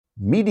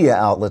Media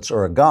outlets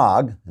are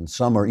agog, and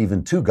some are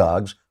even two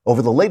gogs,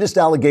 over the latest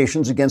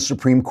allegations against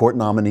Supreme Court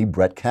nominee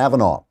Brett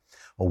Kavanaugh.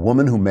 A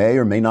woman who may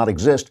or may not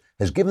exist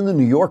has given the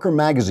New Yorker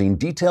magazine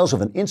details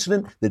of an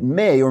incident that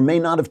may or may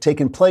not have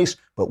taken place,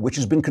 but which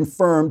has been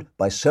confirmed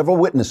by several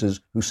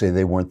witnesses who say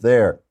they weren't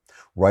there.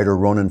 Writer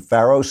Ronan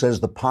Farrow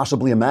says the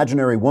possibly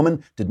imaginary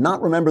woman did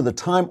not remember the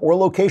time or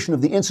location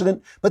of the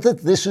incident, but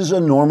that this is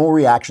a normal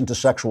reaction to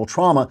sexual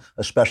trauma,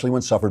 especially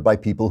when suffered by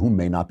people who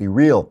may not be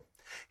real.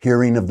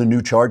 Hearing of the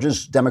new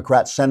charges,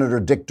 Democrat Senator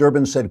Dick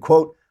Durbin said,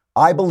 quote,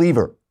 "I believe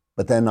her,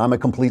 but then I'm a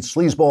complete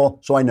sleazeball,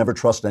 so I never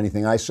trust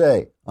anything I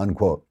say,"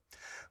 unquote.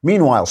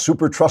 Meanwhile,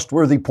 super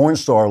trustworthy porn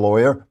star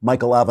lawyer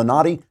Michael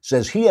Avenatti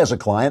says he has a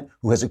client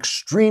who has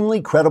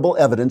extremely credible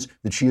evidence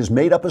that she has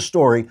made up a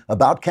story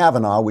about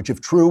Kavanaugh, which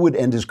if true would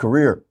end his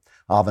career.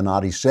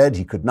 Avenatti said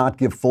he could not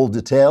give full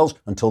details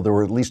until there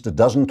were at least a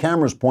dozen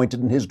cameras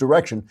pointed in his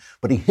direction,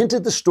 but he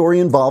hinted the story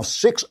involves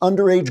 6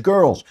 underage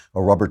girls,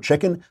 a rubber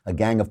chicken, a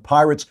gang of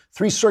pirates,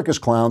 3 circus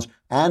clowns,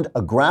 and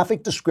a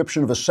graphic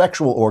description of a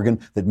sexual organ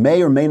that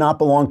may or may not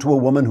belong to a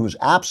woman who is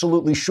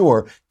absolutely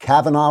sure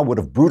Kavanaugh would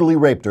have brutally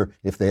raped her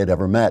if they had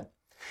ever met.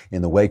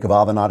 In the wake of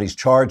Avenatti's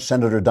charge,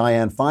 Senator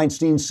Dianne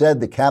Feinstein said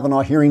the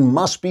Kavanaugh hearing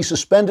must be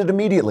suspended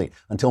immediately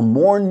until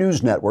more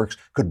news networks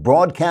could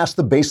broadcast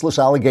the baseless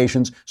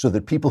allegations so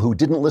that people who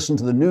didn't listen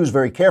to the news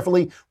very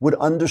carefully would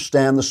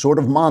understand the sort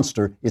of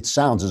monster it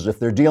sounds as if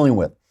they're dealing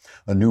with.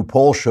 A new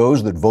poll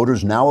shows that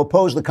voters now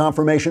oppose the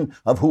confirmation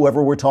of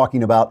whoever we're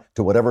talking about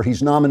to whatever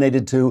he's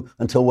nominated to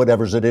until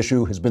whatever's at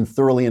issue has been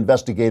thoroughly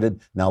investigated.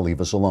 Now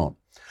leave us alone.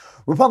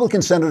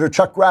 Republican Senator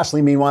Chuck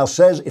Grassley, meanwhile,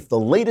 says if the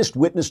latest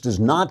witness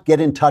does not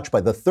get in touch by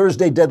the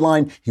Thursday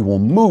deadline, he will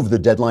move the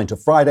deadline to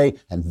Friday,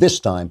 and this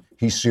time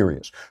he's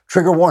serious.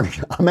 Trigger warning,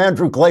 I'm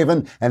Andrew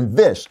Klavan, and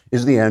this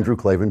is The Andrew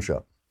Klavan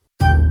Show.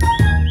 I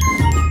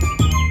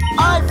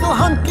feel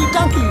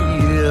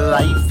hunky-dunky,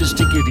 life is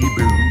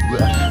tickety-boo.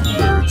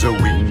 Birds are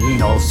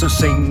winging, also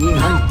singing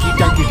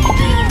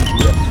hunky-dunky-doo.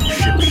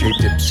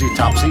 Ship-shaped,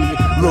 ipsy-topsy,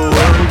 the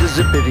world is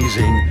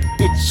zippity-zing.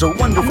 It's a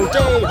wonderful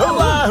day,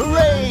 hurrah,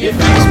 hooray! It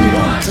makes me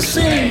want to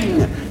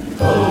sing.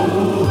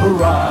 Oh,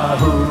 hurrah,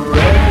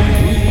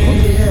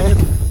 hooray!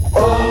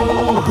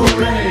 Oh,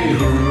 hooray,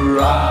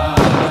 hurrah!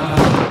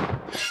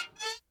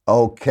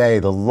 Okay,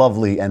 the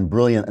lovely and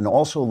brilliant and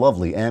also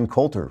lovely Ann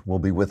Coulter will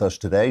be with us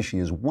today. She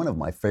is one of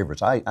my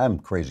favorites. I'm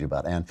crazy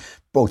about Ann,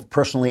 both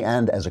personally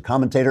and as a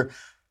commentator.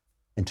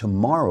 And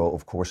tomorrow,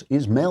 of course,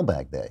 is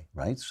Mailbag Day,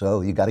 right? So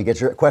you got to get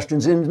your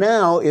questions in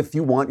now if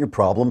you want your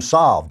problem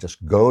solved.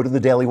 Just go to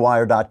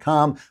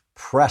thedailywire.com,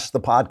 press the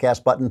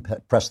podcast button,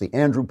 press the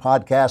Andrew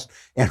Podcast,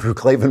 Andrew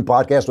Klavan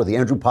Podcast, or the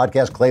Andrew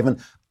Podcast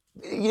Klavan.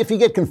 If you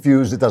get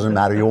confused, it doesn't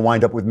matter. You'll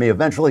wind up with me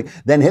eventually.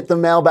 Then hit the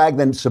mailbag,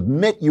 then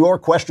submit your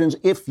questions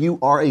if you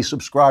are a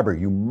subscriber.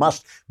 You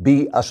must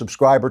be a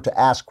subscriber to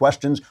ask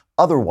questions.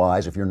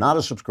 Otherwise, if you're not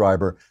a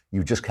subscriber,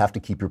 you just have to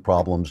keep your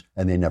problems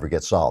and they never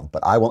get solved.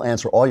 But I will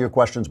answer all your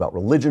questions about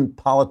religion,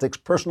 politics,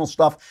 personal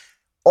stuff.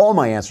 All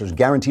my answers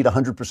guaranteed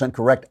 100%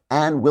 correct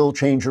and will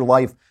change your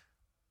life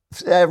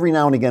every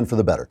now and again for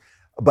the better.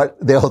 But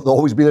they'll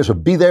always be there. So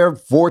be there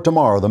for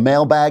tomorrow. The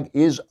mailbag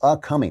is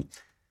coming.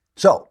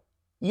 So,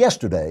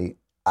 yesterday,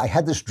 I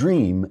had this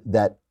dream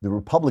that the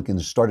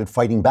Republicans started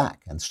fighting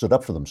back and stood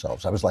up for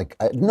themselves. I was like,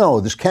 no,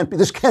 this can't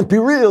be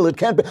real. It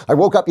can't be. I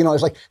woke up, I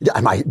was like,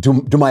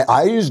 do my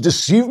eyes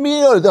deceive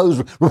me? Are those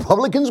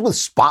Republicans with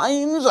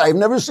spines? I've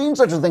never seen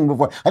such a thing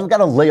before. I've got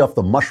to lay off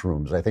the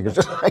mushrooms. I think it's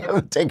just like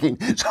I'm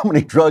taking so many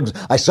drugs.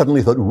 I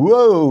suddenly thought,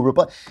 whoa.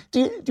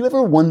 Do you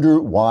ever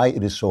wonder why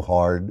it is so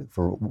hard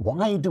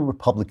why do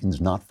Republicans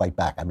not fight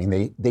back? I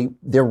mean,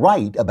 they're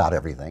right about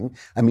everything.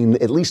 I mean,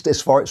 at least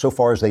so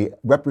far as they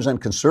represent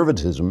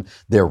conservatism,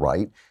 they're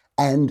right.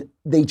 And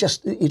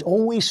it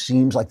always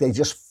seems like they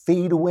just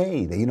fade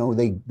away. They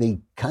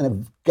kind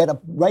of get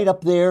up right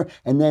up there,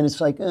 and then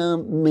it's like,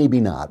 maybe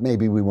not.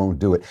 Maybe we won't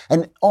do it.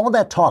 And all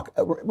that talk,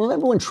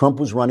 remember when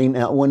Trump was running?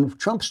 When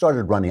Trump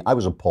started running, I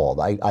was appalled.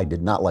 I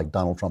did not like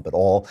Donald Trump at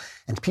all.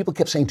 And people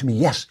kept saying to me,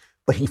 yes,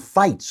 but he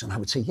fights. And I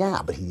would say,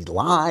 yeah, but he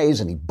lies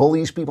and he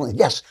bullies people. And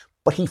yes,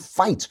 but he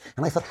fights.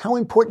 And I thought, how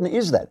important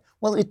is that?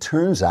 Well, it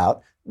turns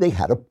out they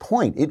had a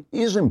point. It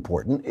is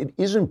important.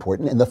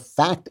 And the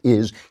fact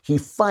is he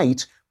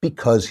fights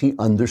because he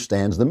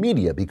understands the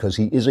media, because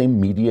he is a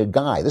media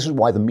guy. This is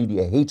why the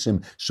media hates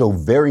him so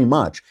very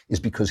much, is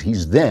because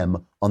he's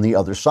them on the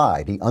other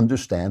side. He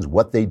understands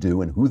what they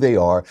do and who they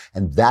are,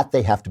 and that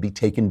they have to be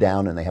taken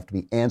down and they have to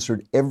be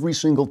answered every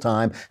single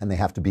time, and they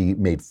have to be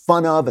made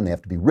fun of, and they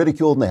have to be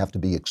ridiculed, and they have to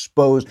be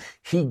exposed.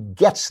 He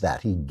gets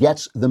that. He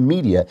gets the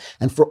media.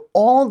 And for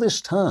all this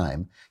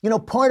time,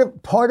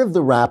 part of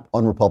the rap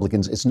on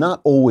Republicans, it's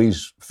not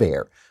always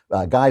fair.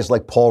 guys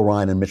like Paul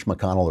Ryan and Mitch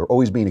McConnell are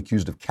always being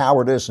accused of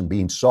cowardice and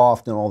being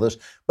soft and all this.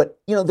 But,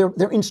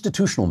 they're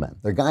institutional men.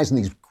 They're guys in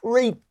these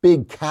great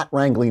big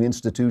cat-wrangling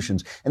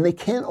institutions, and they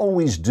can't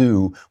always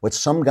do what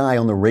some guy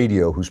on the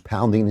radio who's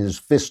pounding his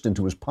fist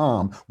into his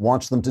palm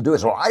wants them to do.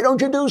 So why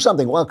don't you do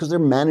something? Well, because they're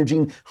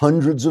managing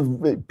hundreds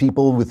of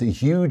people with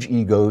huge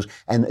egos,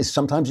 and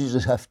sometimes you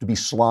just have to be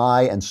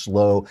sly and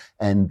slow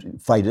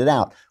and fight it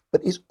out.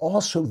 But it's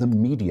also the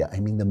media. I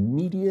mean, the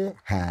media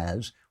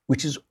has,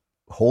 which is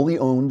wholly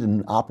owned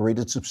and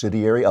operated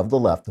subsidiary of the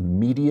left, the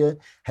media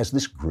has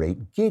this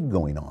great gig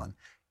going on.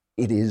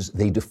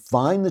 They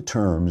define the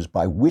terms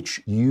by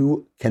which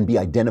you can be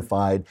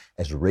identified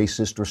as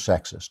racist or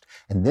sexist.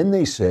 And then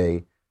they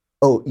say,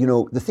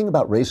 the thing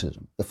about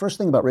racism, the first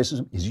thing about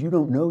racism is you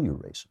don't know you're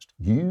racist.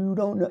 You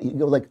don't know. You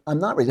go like, I'm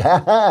not racist.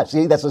 Ha ha,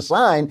 see, that's a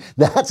sign.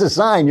 That's a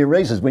sign you're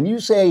racist. When you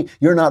say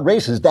you're not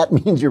racist, that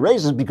means you're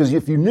racist, because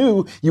if you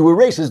knew you were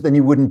racist, then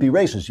you wouldn't be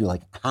racist. You're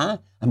like, huh?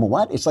 I'm a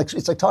what? It's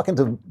like talking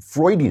to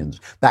Freudians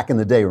back in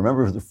the day.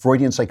 Remember the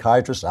Freudian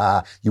psychiatrists?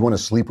 You want to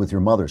sleep with your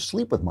mother.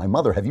 Sleep with my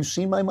mother. Have you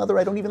seen my mother?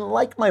 I don't even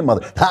like my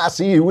mother.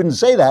 See, you wouldn't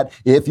say that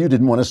if you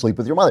didn't want to sleep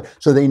with your mother.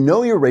 So they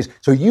know you're racist.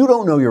 So you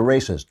don't know you're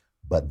racist.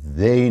 But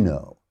they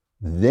know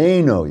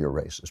you're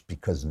racist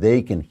because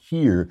they can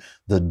hear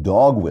the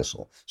dog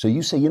whistle. So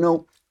you say,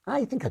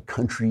 I think a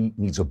country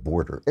needs a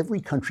border. Every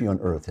country on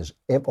earth has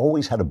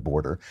always had a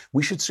border.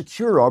 We should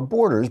secure our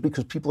borders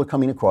because people are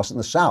coming across in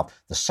the South.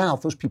 The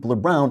South, those people are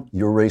brown.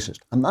 You're racist.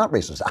 I'm not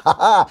racist. Ha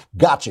ha,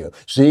 got you.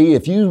 See,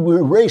 if you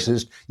were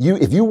racist,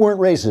 if you weren't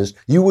racist,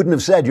 you wouldn't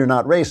have said you're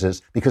not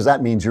racist because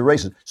that means you're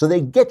racist. So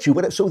they get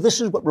you. So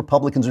this is what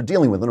Republicans are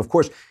dealing with. And of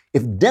course,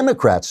 if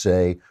Democrats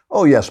say,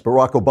 oh yes,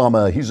 Barack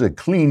Obama, he's a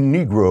clean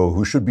Negro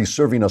who should be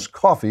serving us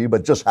coffee,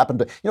 but just happened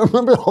to,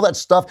 remember all that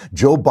stuff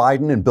Joe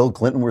Biden and Bill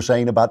Clinton were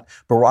saying about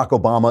Barack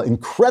Obama,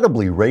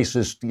 incredibly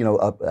racist,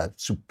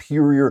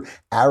 superior,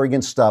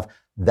 arrogant stuff.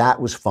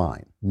 That was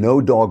fine. No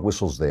dog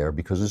whistles there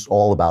because it's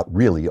all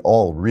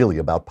really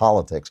about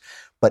politics.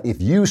 But if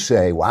you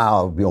say,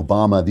 wow,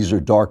 Obama, these are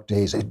dark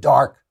days, it's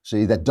dark.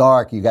 See, that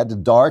dark, you got the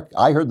dark.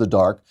 I heard the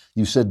dark.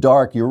 You said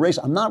dark, you're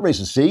racist. I'm not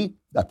racist. See,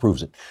 that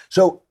proves it.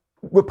 So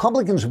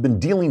Republicans have been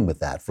dealing with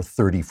that for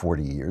 30,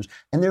 40 years,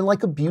 and they're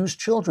like abused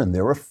children.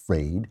 They're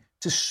afraid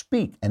to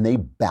speak, and they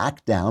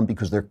back down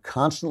because they're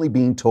constantly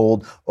being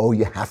told, oh,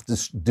 you have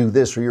to do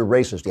this or you're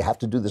racist. You have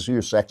to do this or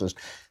you're sexist.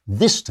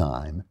 This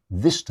time,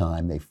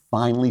 they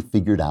finally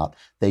figured out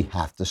they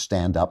have to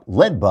stand up,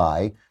 led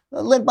by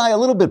a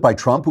little bit by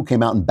Trump, who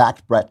came out and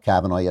backed Brett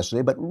Kavanaugh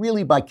yesterday, but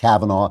really by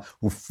Kavanaugh,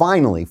 who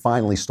finally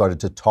started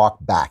to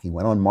talk back. He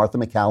went on Martha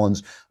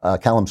McCallum's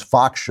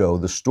Fox show,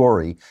 The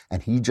Story,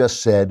 and he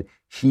just said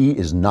he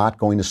is not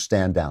going to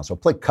stand down. So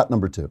play cut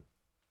number 2.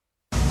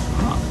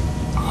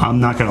 I'm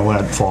not going to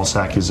let false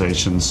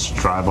accusations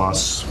drive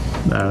us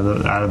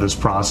out of this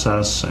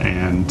process,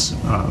 and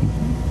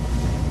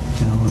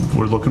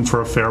we're looking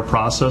for a fair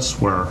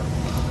process where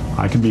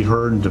I can be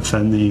heard and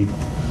defend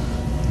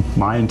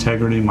my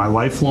integrity, my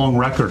lifelong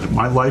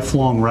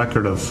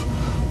record of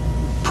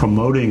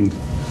promoting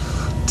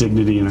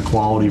dignity and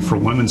equality for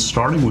women,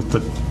 starting with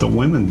the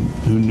women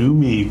who knew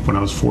me when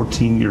I was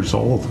 14 years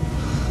old.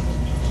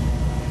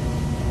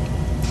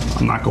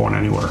 I'm not going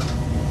anywhere.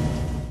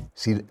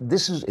 See,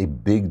 this is a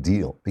big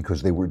deal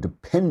because they were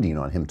depending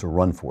on him to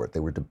run for it.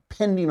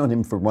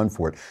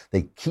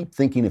 They keep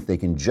thinking if they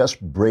can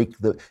just break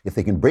the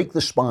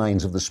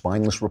spines of the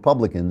spineless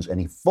Republicans and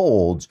he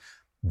folds,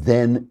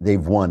 then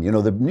they've won.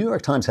 The New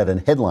York Times had a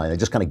headline that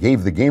just kind of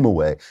gave the game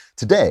away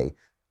today.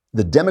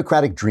 The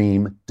Democratic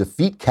dream: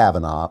 defeat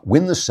Kavanaugh,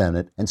 win the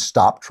Senate, and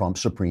stop Trump's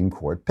Supreme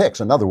Court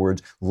picks. In other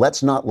words,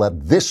 let's not let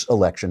this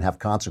election have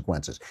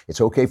consequences.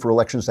 It's okay for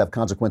elections to have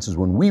consequences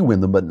when we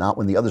win them, but not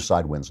when the other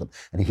side wins them.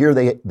 And here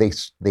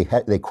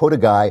they quote a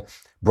guy,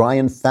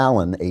 Brian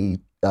Fallon, a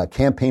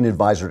campaign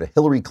advisor to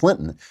Hillary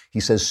Clinton.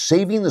 He says,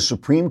 saving the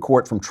Supreme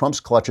Court from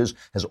Trump's clutches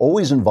has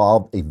always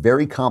involved a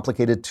very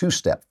complicated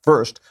two-step.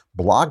 First,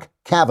 block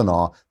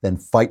Kavanaugh, then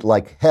fight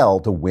like hell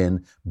to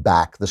win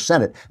back the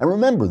Senate. And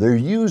remember, they're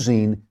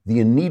using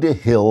the Anita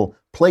Hill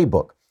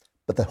playbook.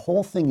 But the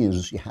whole thing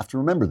is, you have to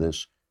remember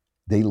this,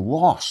 they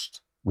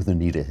lost with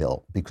Anita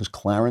Hill because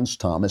Clarence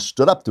Thomas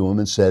stood up to him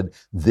and said,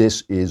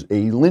 this is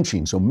a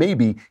lynching. So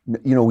maybe,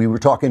 we were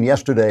talking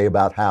yesterday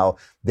about how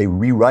they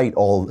rewrite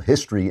all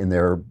history in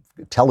their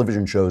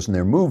television shows and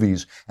their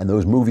movies, and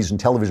those movies and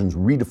televisions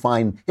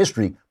redefine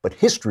history, but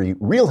history,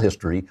 real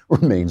history,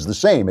 remains the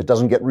same. It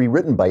doesn't get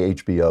rewritten by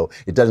HBO.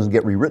 It doesn't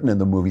get rewritten in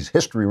the movies.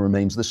 History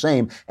remains the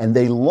same, and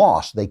they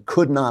lost. They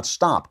could not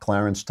stop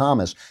Clarence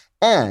Thomas,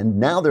 and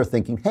now they're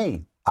thinking,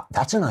 hey,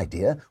 that's an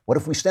idea. What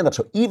if we stand up?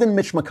 So even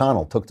Mitch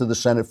McConnell took to the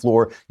Senate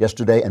floor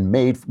yesterday and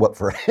made what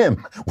for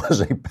him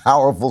was a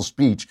powerful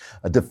speech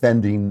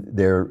defending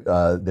their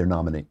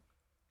nominee.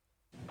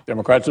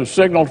 Democrats have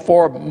signaled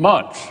for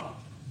months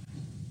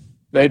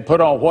they'd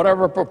put on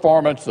whatever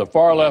performance the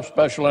far left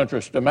special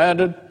interests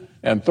demanded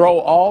and throw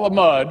all the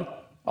mud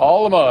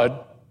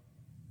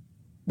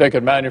they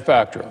could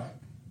manufacture.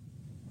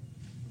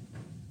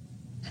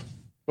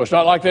 Well, it's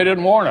not like they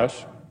didn't warn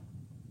us.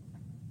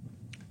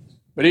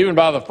 But even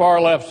by the far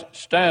left's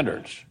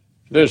standards,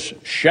 this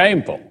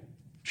shameful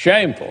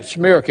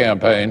smear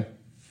campaign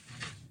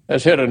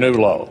has hit a new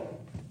low.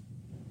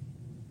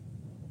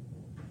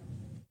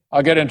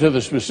 I'll get into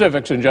the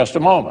specifics in just a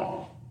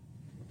moment.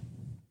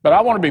 But I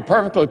want to be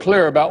perfectly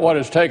clear about what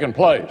has taken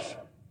place.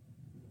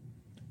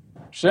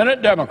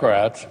 Senate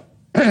Democrats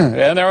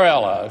and their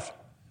allies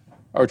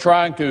are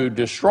trying to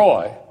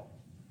destroy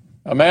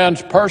a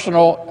man's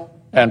personal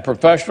and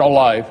professional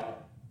life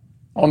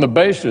on the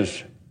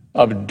basis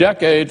of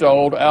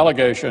decades-old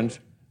allegations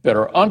that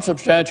are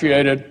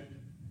unsubstantiated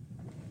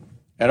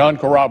and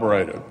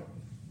uncorroborated.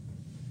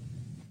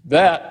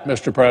 That,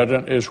 Mr.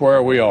 President, is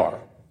where we are.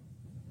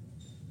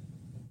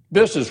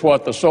 This is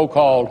what the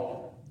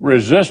so-called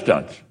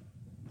resistance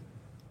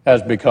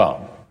has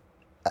become.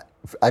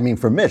 I mean,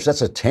 for Mitch,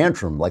 that's a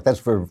tantrum. Like, that's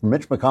for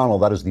Mitch McConnell,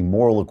 that is the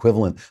moral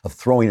equivalent of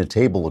throwing a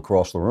table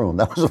across the room.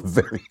 That was a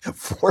very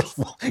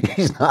forceful,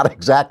 he's not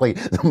exactly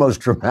the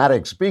most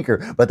dramatic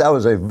speaker, but that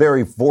was a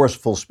very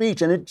forceful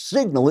speech. And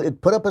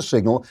it put up a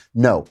signal.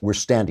 No, we're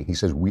standing. He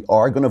says, we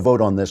are going to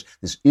vote on this.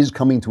 This is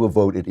coming to a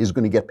vote. It is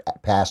going to get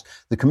past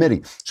the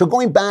committee. So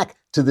going back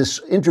to this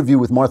interview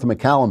with Martha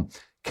MacCallum,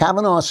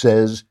 Kavanaugh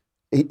says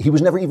he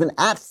was never even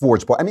at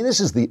Ford's party. I mean,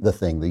 this is the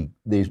thing.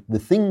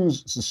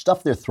 The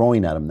stuff they're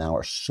throwing at him now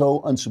are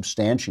so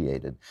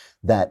unsubstantiated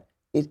that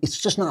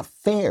it's just not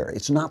fair.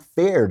 It's not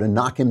fair to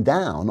knock him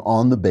down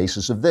on the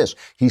basis of this.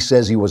 He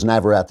says he was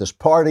never at this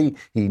party.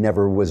 He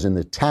never was in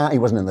the town. He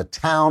wasn't in the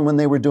town when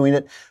they were doing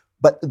it.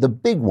 But the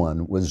big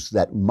one was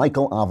that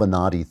Michael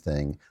Avenatti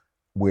thing,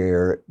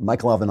 where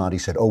Michael Avenatti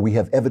said, we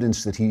have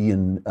evidence that he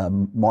and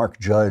Mark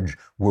Judge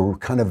were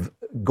kind of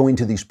going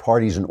to these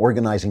parties and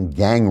organizing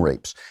gang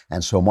rapes.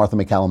 And so Martha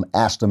MacCallum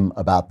asked him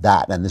about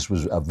that. And this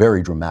was a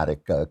very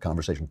dramatic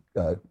conversation.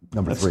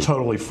 Number three. That's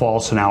totally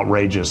false and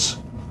outrageous.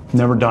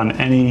 Never done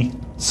any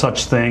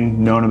such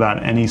thing, known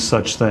about any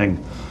such thing.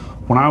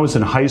 When I was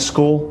in high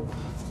school,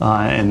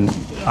 and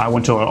I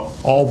went to an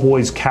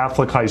all-boys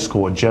Catholic high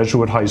school, a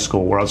Jesuit high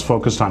school, where I was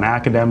focused on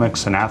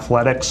academics and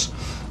athletics,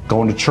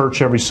 going to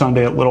church every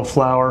Sunday at Little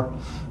Flower,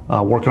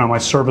 working on my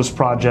service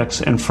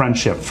projects, and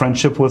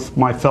friendship with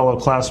my fellow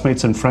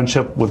classmates, and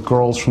friendship with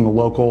girls from the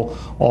local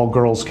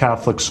all-girls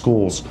Catholic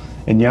schools.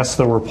 And yes,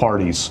 there were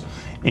parties,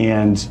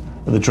 and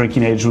the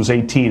drinking age was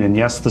 18, and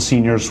yes, the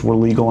seniors were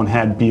legal and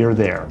had beer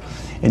there.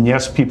 And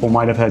yes, people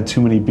might have had too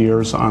many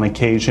beers on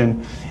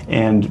occasion,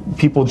 and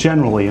people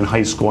generally in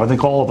high school, I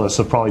think all of us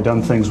have probably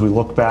done things we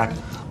look back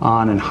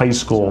on in high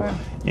school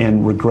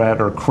and regret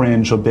or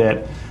cringe a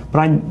bit.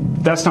 But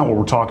that's not what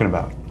we're talking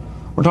about.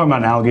 We're talking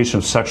about an allegation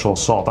of sexual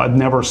assault. I've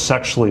never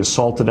sexually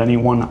assaulted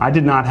anyone. I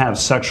did not have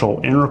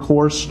sexual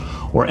intercourse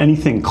or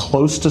anything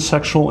close to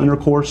sexual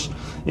intercourse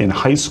in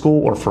high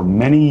school or for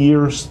many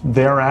years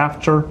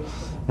thereafter.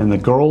 And the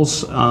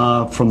girls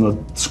from the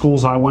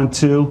schools I went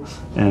to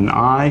and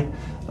I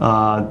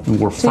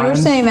were friends. So you're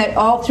saying that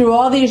through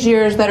all these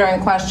years that are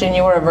in question,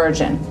 you were a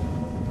virgin?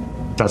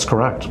 That's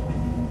correct.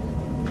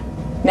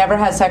 Never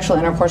had sexual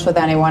intercourse with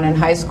anyone in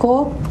high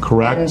school?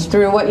 Correct. And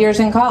through what years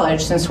in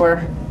college, since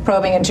we're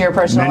probing into your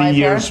personal life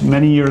here?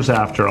 Many years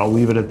after. I'll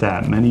leave it at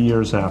that. Many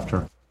years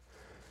after.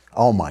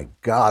 Oh, my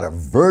God, a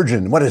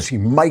virgin. What is he,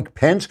 Mike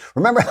Pence?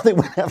 Remember how they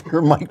went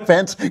after Mike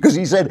Pence? Because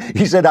he said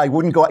he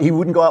wouldn't go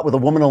out with a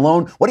woman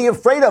alone. What are you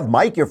afraid of,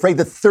 Mike? You're afraid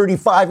that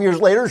 35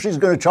 years later she's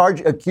going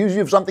to accuse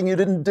you of something you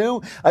didn't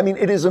do? I mean,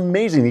 it is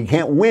amazing. You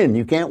can't win.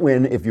 You can't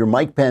win if you're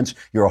Mike Pence.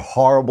 You're a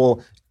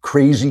horrible,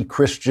 crazy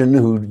Christian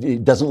who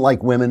doesn't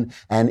like women.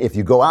 And if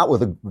you go out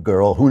with a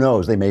girl, who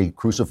knows, they may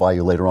crucify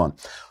you later on.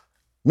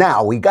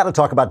 Now, we got to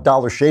talk about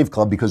Dollar Shave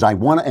Club because I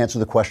want to answer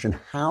the question,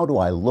 how do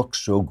I look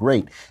so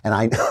great? And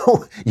I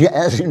know,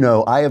 as you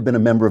know, I have been a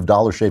member of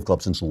Dollar Shave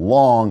Club since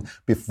long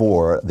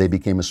before they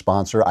became a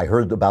sponsor. I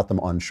heard about them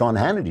on Sean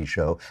Hannity's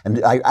show,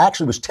 and I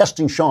actually was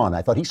testing Sean.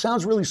 I thought, he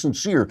sounds really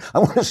sincere. I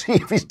want to see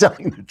if he's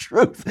telling the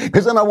truth,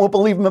 because then I won't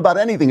believe him about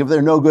anything if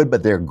they're no good,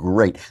 but they're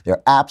great.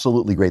 They're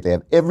absolutely great. They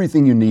have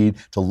everything you need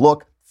to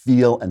look,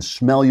 feel, and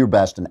smell your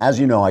best. And as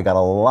you know, I got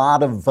a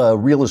lot of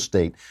real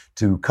estate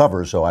to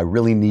cover, so I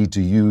really need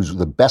to use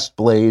the best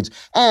blades.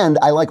 And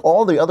I like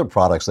all the other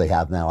products they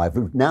have now.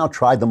 I've now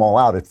tried them all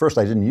out. At first,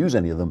 I didn't use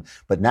any of them,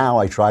 but now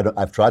I've tried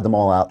them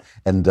all out,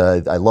 and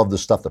I love the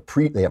stuff.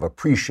 They have a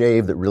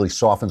pre-shave that really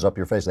softens up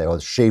your face. They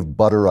have shaved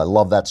butter. I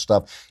love that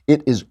stuff.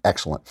 It is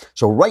excellent.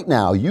 So right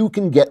now, you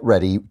can get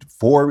ready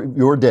for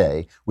your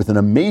day with an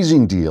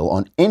amazing deal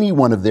on any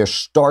one of their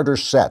starter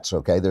sets,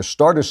 okay? Their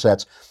starter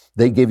sets.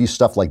 They give you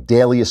stuff like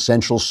Daily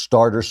Essentials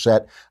Starter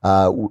Set,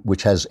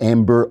 which has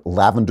Amber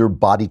Lavender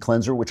Body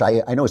Cleanser, which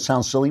I know it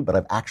sounds silly, but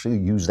I've actually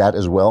used that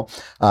as well.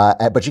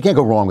 But you can't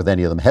go wrong with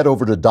any of them. Head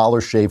over to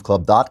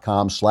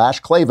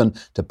dollarshaveclub.com/Klavan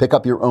to pick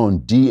up your own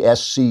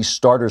DSC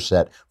Starter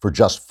Set for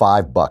just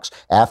 $5.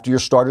 After your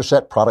starter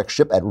set, products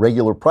ship at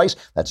regular price.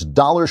 That's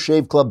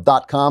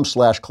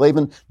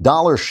dollarshaveclub.com/Klavan,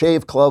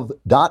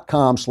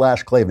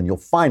 dollarshaveclub.com/Klavan. You'll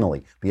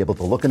finally be able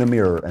to look in a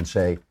mirror and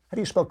say, how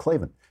do you spell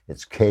Klavan?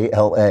 It's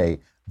Klavan.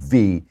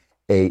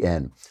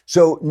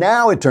 So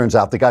now it turns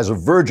out the guy's a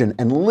virgin.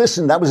 And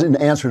listen, that was in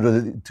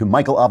answer to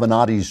Michael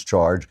Avenatti's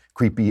charge,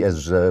 creepy,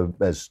 as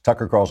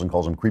Tucker Carlson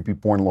calls him, creepy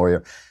porn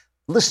lawyer.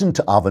 Listen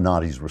to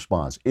Avenatti's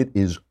response. It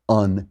is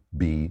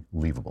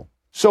unbelievable.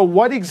 So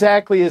what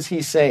exactly is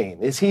he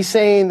saying? Is he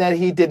saying that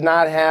he did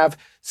not have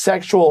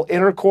sexual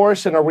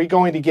intercourse? And are we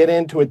going to get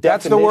into a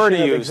definition? That's the word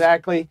he used.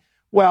 Exactly.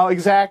 Well,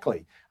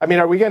 exactly. I mean,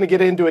 are we going to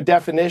get into a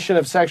definition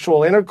of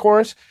sexual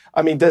intercourse?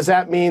 I mean, does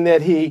that mean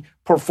that he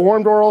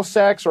performed oral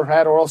sex or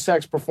had oral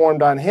sex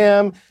performed on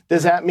him?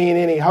 Does that mean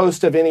any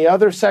host of any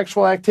other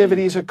sexual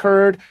activities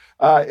occurred?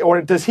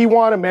 Or does he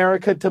want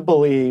America to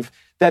believe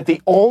that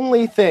the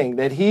only thing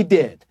that he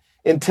did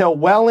until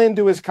well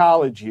into his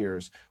college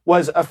years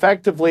was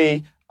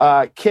effectively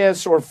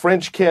kiss or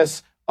French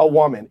kiss a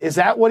woman? Is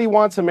that what he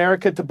wants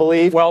America to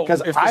believe? Well,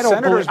 because I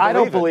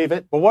don't believe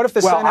it. But what if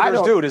the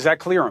senators do? Does that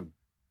clear him?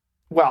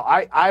 Well,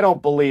 I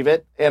don't believe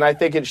it, and I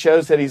think it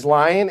shows that he's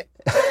lying.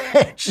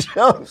 It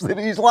shows that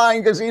he's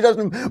lying because he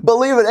doesn't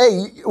believe it.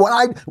 Hey,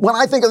 when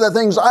I think of the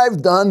things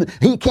I've done,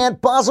 he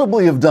can't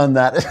possibly have done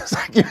that. It's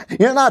like,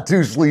 you're not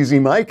too sleazy,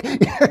 Mike.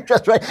 You're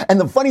just right. And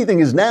the funny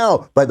thing is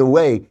now, by the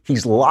way,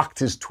 he's locked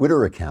his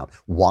Twitter account.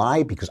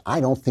 Why? Because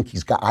I don't think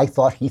I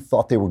thought he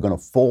thought they were going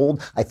to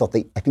fold. I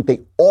think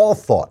they all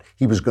thought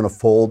he was going to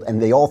fold, and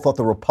they all thought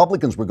the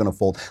Republicans were going to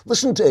fold.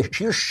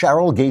 Here's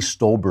Cheryl Gay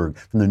Stolberg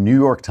from the New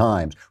York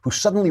Times, who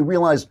suddenly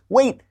realized,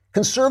 wait,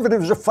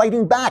 conservatives are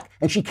fighting back,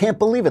 and she can't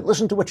believe it.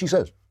 Listen to what she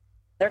says.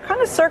 They're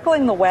kind of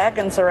circling the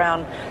wagons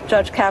around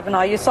Judge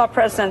Kavanaugh. You saw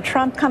President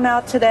Trump come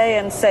out today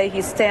and say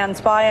he stands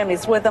by him.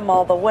 He's with him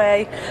all the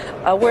way.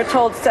 We're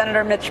told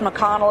Senator Mitch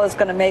McConnell is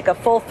going to make a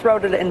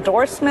full-throated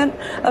endorsement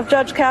of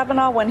Judge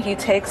Kavanaugh when he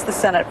takes the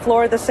Senate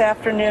floor this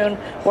afternoon.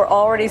 We're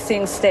already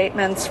seeing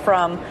statements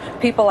from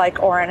people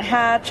like Orrin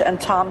Hatch and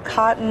Tom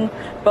Cotton,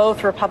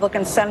 both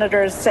Republican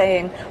senators,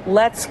 saying,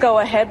 let's go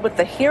ahead with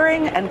the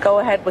hearing and go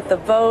ahead with the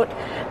vote.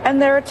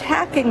 And they're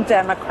attacking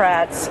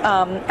Democrats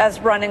as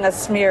running a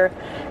smear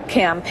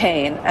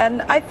campaign.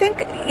 And I think,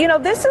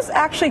 this is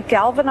actually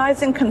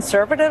galvanizing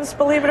conservatives,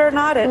 believe it or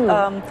not.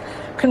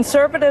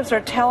 Conservatives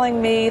are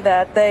telling me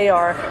that they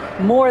are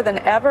more than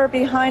ever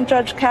behind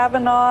Judge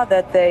Kavanaugh,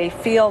 that they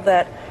feel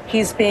that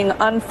he's being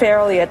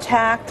unfairly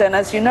attacked. And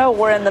as you know,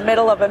 we're in the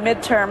middle of a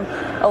midterm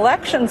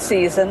election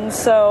season.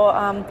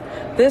 So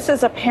this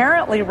is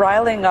apparently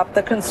riling up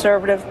the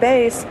conservative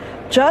base,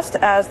 just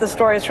as the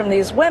stories from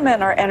these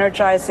women are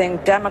energizing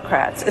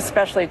Democrats,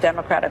 especially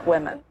Democratic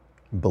women.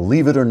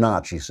 Believe it or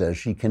not, she says,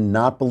 she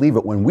cannot believe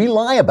it. When we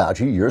lie about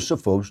you, you're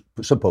supposed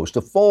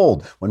to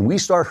fold. When we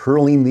start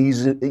hurling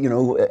these,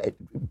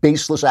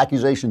 baseless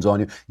accusations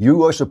on you,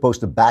 you are supposed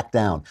to back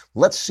down.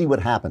 Let's see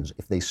what happens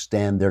if they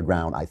stand their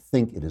ground. I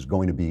think it is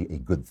going to be a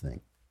good thing.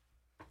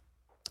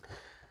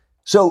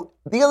 So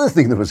the other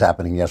thing that was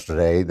happening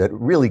yesterday that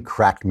really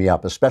cracked me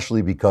up,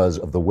 especially because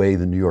of the way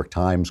the New York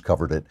Times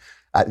covered it.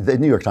 The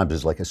New York Times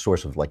is like a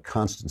source of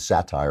constant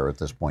satire at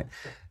this point.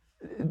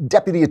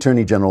 Deputy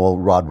Attorney General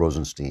Rod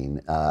Rosenstein,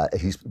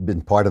 he's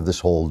been part of this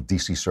whole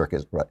D.C.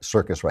 circus,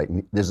 right?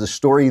 And there's a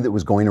story that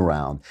was going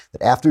around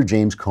that after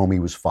James Comey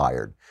was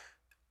fired,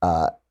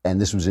 and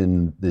this was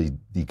in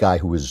the guy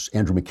who was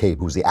Andrew McCabe,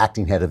 who was the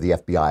acting head of the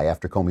FBI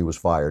after Comey was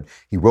fired,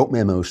 he wrote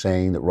memos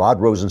saying that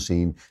Rod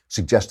Rosenstein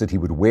suggested he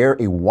would wear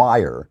a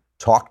wire,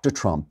 talk to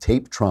Trump,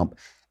 tape Trump,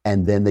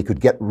 and then they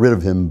could get rid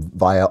of him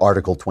via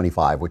Article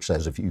 25, which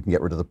says if you can get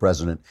rid of the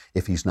president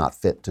if he's not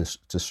fit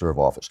to serve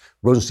office.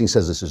 Rosenstein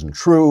says this isn't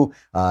true.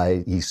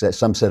 He says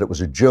some said it was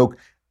a joke.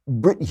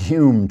 Brit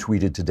Hume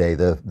tweeted today,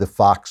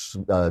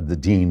 the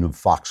dean of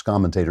Fox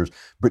commentators.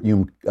 Brit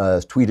Hume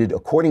tweeted,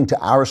 according to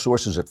our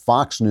sources at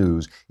Fox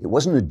News, it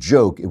wasn't a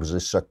joke. It was a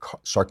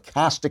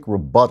sarcastic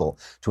rebuttal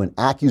to an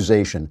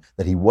accusation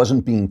that he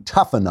wasn't being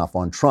tough enough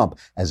on Trump,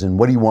 as in,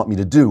 what do you want me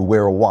to do?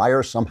 Wear a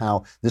wire?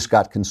 Somehow this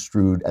got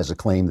construed as a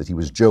claim that he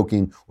was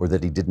joking or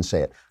that he didn't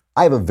say it.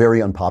 I have a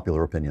very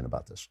unpopular opinion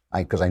about this,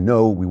 because I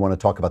know we want to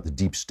talk about the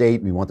deep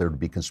state. We want there to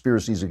be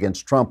conspiracies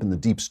against Trump in the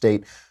deep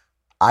state.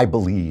 I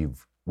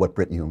believe what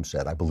Brit Hume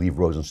said. I believe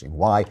Rosenstein.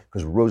 Why?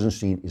 Because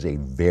Rosenstein is a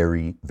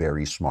very,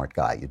 very smart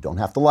guy. You don't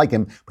have to like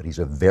him, but he's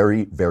a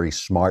very, very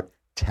smart,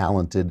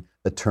 talented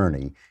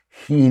attorney.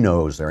 He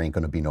knows there ain't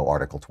going to be no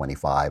Article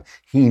 25.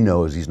 He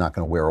knows he's not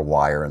going to wear a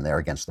wire in there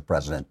against the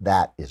president.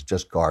 That is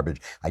just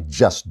garbage. I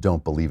just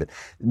don't believe it.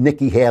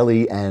 Nikki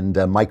Haley and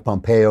Mike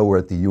Pompeo were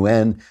at the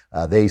UN.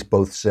 They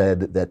both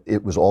said that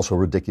it was also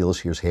ridiculous.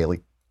 Here's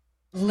Haley.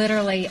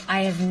 Literally,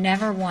 I have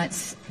never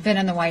once been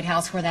in the White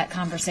House where that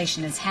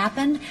conversation has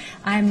happened.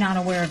 I am not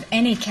aware of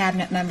any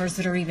cabinet members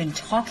that are even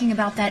talking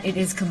about that. It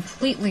is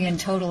completely and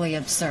totally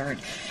absurd.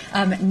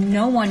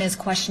 No one is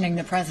questioning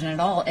the president at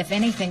all. If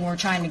anything, we're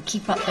trying to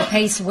keep up the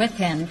pace with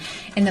him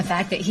in the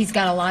fact that he's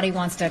got a lot he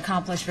wants to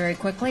accomplish very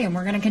quickly, and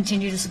we're going to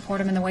continue to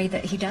support him in the way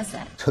that he does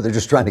that. So they're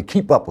just trying to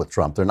keep up with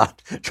Trump. They're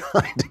not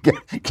trying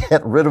to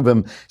get rid of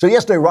him. So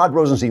yesterday, Rod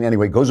Rosenstein,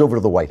 anyway, goes over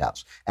to the White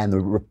House, and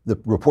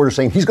the reporter's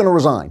saying he's going to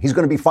resign. He's going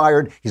going to be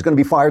fired. He's going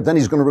to be fired. Then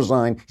he's going to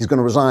resign. He's going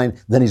to resign.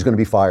 Then he's going to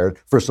be fired.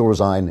 First he'll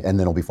resign and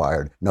then he'll be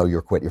fired. No,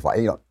 you're quit. You're fired.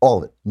 You know, all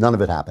of it. None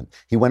of it happened.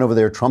 He went over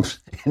there. Trump's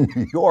in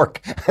New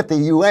York at the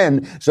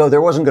UN. So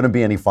there wasn't going to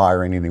be any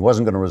firing and he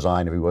wasn't going to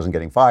resign if he wasn't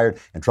getting fired.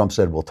 And Trump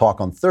said, we'll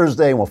talk on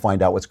Thursday and we'll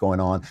find out what's going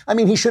on. I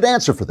mean, he should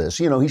answer for this.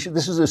 You know,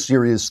 this is a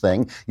serious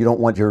thing. You don't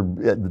want your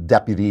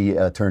deputy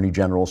attorney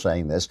general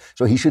saying this.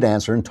 So he should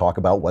answer and talk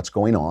about what's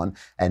going on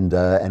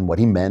and what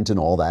he meant and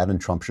all that.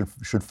 And Trump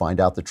should find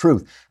out the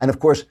truth. And of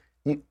course,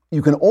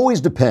 you can always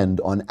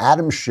depend on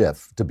Adam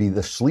Schiff to be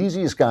the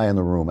sleaziest guy in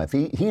the room. If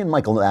he and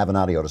Michael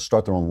Avenatti ought to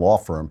start their own law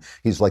firm.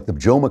 He's like the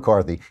Joe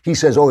McCarthy. He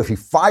says, if he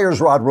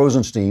fires Rod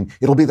Rosenstein,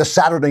 it'll be the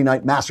Saturday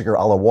Night Massacre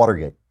a la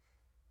Watergate.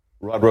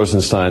 Rod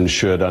Rosenstein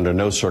should under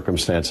no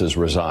circumstances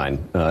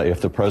resign.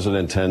 If the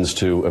president intends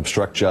to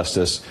obstruct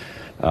justice,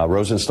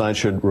 Rosenstein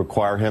should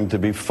require him to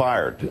be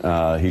fired.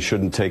 He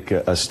shouldn't take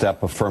a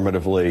step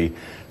affirmatively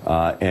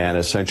and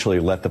essentially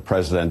let the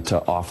president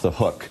off the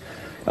hook.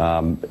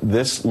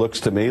 This looks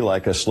to me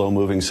like a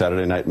slow-moving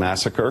Saturday Night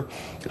Massacre.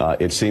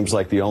 It seems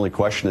like the only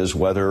question is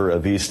whether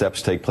these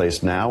steps take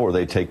place now or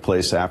they take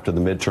place after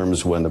the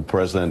midterms when the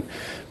president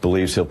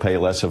believes he'll pay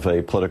less of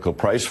a political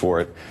price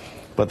for it.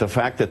 But the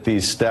fact that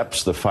these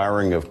steps, the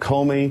firing of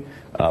Comey,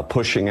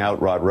 pushing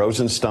out Rod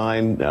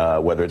Rosenstein,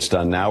 whether it's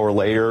done now or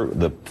later,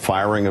 the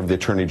firing of the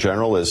attorney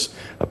general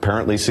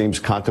apparently seems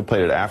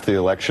contemplated after the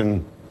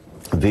election.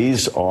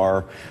 These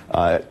are,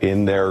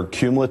 in their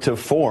cumulative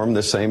form,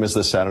 the same as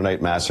the Saturday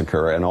Night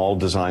Massacre and all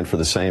designed for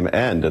the same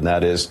end, and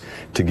that is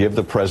to give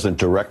the president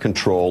direct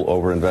control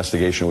over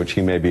investigation which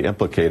he may be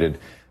implicated.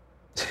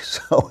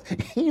 So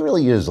he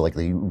really is like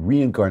the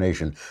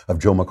reincarnation of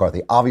Joe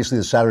McCarthy. Obviously,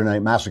 the Saturday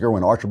Night Massacre,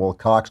 when Archibald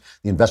Cox,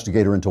 the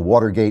investigator into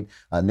Watergate,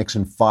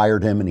 Nixon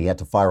fired him, and he had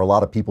to fire a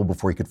lot of people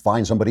before he could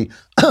find somebody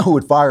who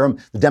would fire him.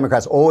 The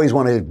Democrats always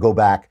wanted to go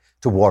back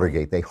to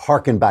Watergate. They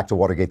hearkened back to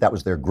Watergate. That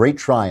was their great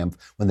triumph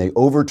when they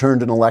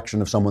overturned an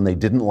election of someone they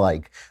didn't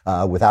like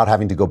without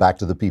having to go back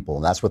to the people.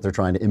 And that's what they're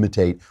trying to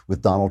imitate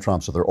with Donald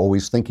Trump. So they're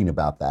always thinking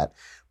about that.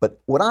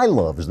 But what I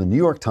love is the New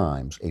York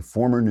Times, a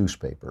former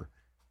newspaper,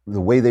 the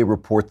way they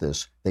report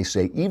this, they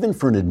say, even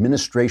for an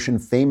administration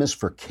famous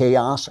for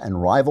chaos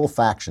and rival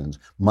factions,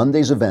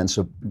 Monday's events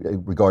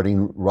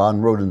regarding Rod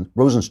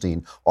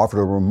Rosenstein offered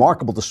a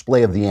remarkable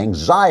display of the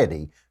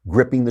anxiety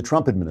gripping the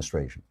Trump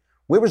administration.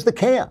 Where was the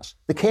chaos?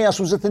 The chaos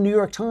was at the New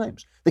York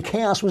Times. The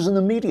chaos was in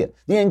the media.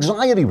 The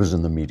anxiety was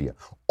in the media.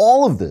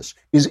 All of this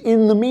is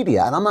in the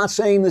media. And I'm not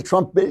saying that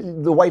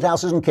the White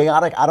House isn't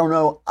chaotic. I don't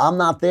know. I'm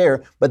not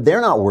there, but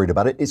they're not worried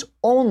about it. It is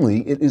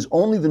only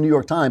the New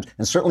York Times,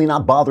 and certainly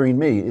not bothering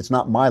me. It's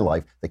not my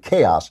life. The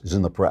chaos is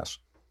in the press.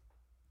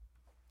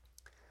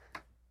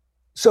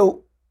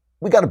 So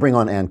we got to bring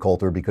on Ann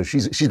Coulter because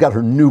she's got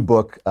her new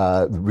book,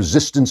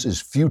 Resistance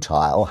is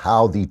Futile,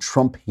 How the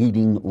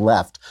Trump-Hating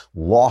Left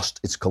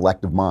Lost Its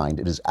Collective Mind.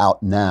 It is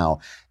out now.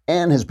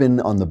 Ann has been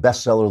on the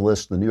bestseller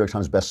list, the New York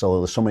Times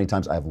bestseller list, so many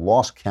times I've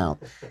lost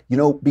count. You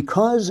know,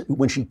 because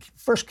when she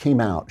first came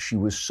out, she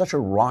was such a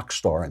rock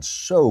star and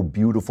so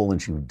beautiful,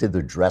 and she did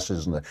the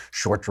dresses and the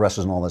short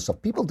dresses and all that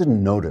stuff. People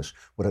didn't notice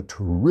what a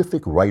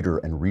terrific writer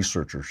and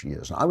researcher she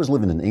is. And I was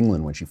living in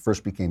England when she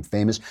first became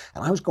famous,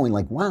 and I was going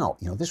like, wow,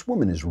 you know, this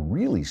woman is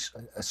really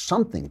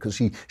something,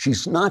 because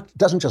she's not,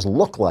 doesn't just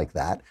look like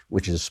that,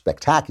 which is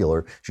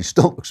spectacular. She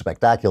still looks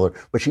spectacular,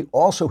 but she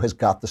also has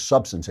got the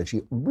substance, and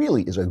she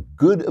really is a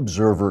good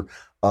observer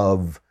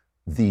of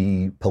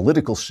the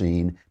political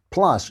scene.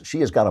 Plus,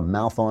 she has got a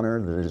mouth on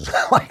her that is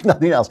like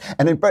nothing else.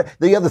 And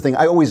the other thing,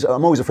 I'm always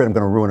afraid I'm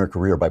going to ruin her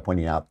career by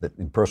pointing out that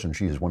in person,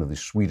 she is one of the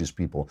sweetest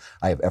people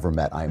I have ever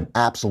met. I'm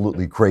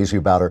absolutely crazy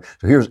about her.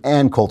 So here's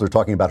Ann Coulter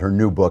talking about her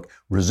new book,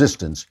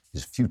 Resistance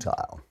is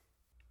Futile.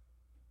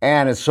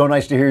 Ann, it's so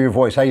nice to hear your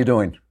voice. How you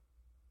doing?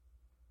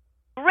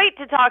 Great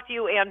to talk to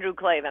you, Andrew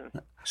Klavan.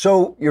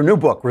 So your new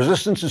book,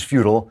 Resistance is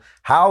Futile,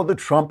 How the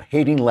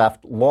Trump-Hating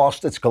Left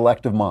Lost Its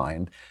Collective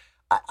Mind.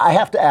 I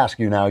have to ask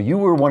you now, you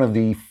were one of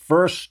the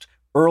first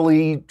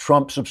early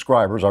Trump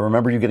subscribers. I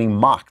remember you getting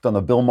mocked on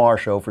the Bill Maher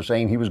show for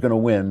saying he was going to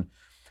win.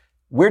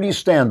 Where do you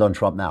stand on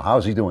Trump now? How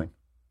is he doing?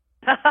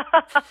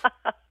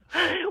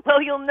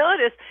 Well, you'll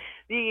notice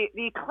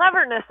the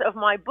cleverness of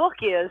my book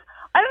is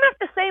I don't have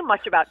to say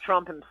much about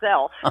Trump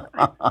himself.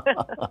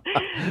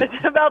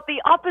 It's about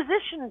the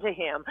opposition to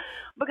him,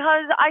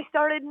 because I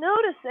started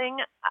noticing,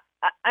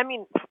 I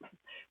mean,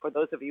 for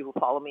those of you who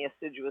follow me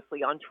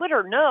assiduously on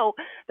Twitter know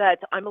that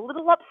I'm a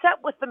little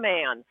upset with the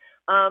man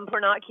for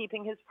not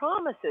keeping his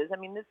promises. I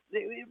mean,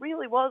 it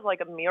really was like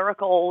a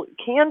miracle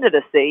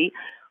candidacy.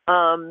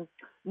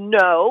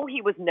 No,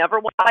 he was never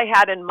what I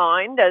had in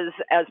mind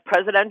as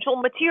presidential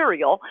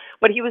material,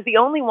 but he was the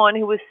only one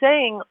who was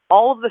saying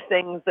all of the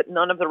things that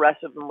none of the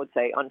rest of them would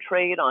say on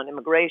trade, on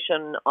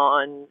immigration,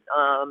 on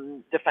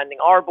defending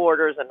our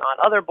borders and not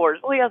other borders.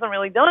 Well, he hasn't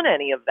really done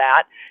any of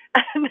that.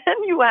 And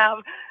then you have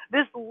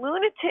this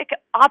lunatic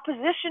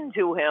opposition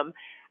to him,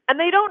 and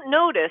they don't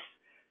notice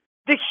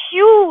the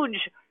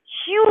huge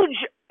huge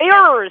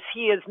errors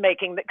he is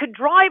making that could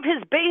drive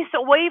his base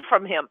away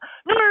from him.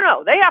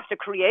 No. They have to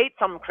create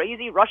some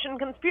crazy Russian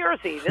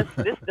conspiracy.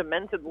 This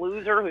demented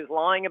loser who's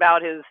lying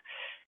about his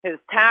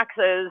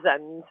taxes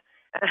and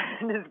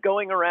is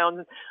going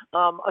around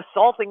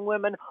assaulting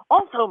women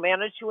also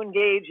managed to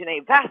engage in a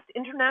vast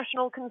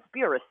international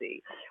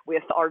conspiracy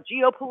with our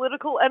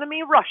geopolitical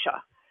enemy,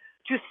 Russia,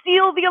 to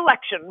steal the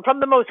election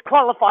from the most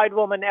qualified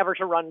woman ever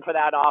to run for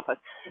that office.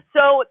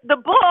 So the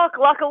book,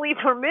 luckily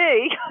for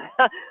me,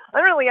 I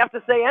don't really have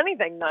to say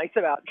anything nice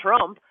about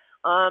Trump.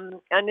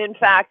 And in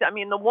fact, I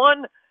mean, the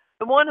one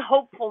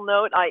hopeful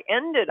note I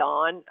ended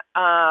on,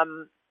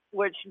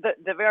 which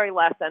the very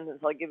last sentence,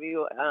 I'll give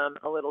you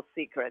a little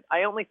secret.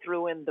 I only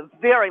threw in the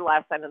very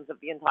last sentence of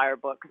the entire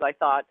book because I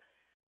thought,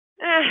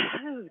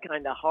 this is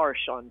kind of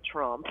harsh on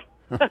Trump.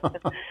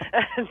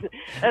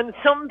 and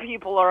some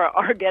people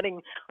are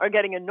getting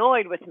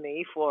annoyed with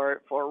me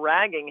for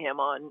ragging him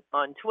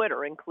on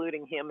Twitter,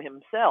 including him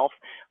himself.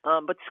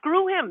 But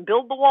screw him,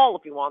 build the wall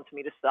if he wants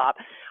me to stop.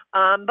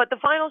 But the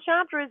final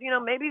chapter is,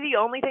 maybe the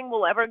only thing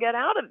we'll ever get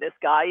out of this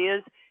guy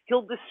is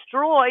he'll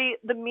destroy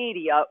the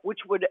media,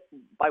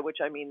 by which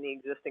I mean the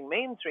existing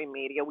mainstream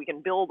media. We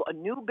can build a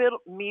new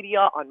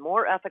media on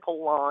more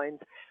ethical lines.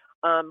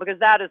 Because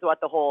that is what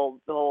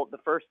the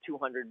first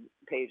 200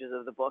 pages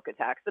of the book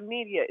attacks. The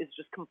media is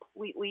just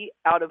completely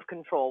out of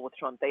control with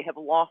Trump. They have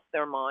lost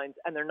their minds,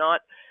 and they're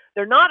not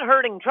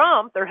hurting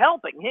Trump. They're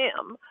helping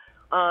him.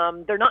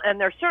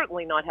 They're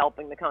certainly not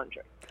helping the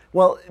country.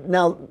 Well,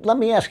 now let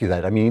me ask you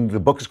that. I mean, the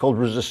book is called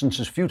 "Resistance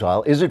is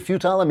Futile." Is it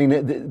futile? I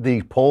mean,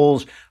 the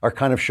polls are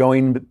kind of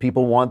showing that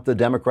people want the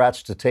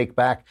Democrats to take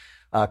back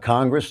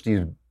Congress. Do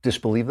you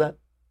disbelieve that?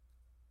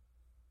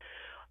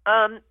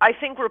 I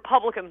think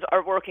Republicans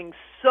are working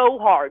so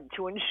hard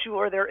to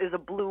ensure there is a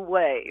blue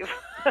wave.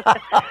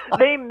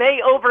 They may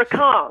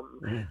overcome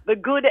the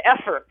good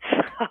efforts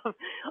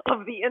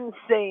of the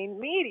insane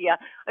media.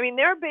 I mean,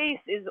 their base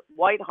is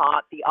white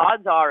hot. The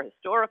odds are,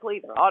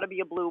 historically, there ought to be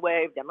a blue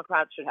wave.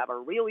 Democrats should have a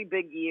really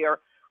big year.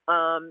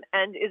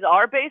 And is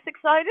our base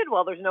excited?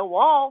 Well, there's no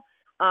wall.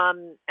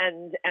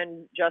 And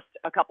just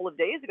a couple of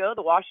days ago,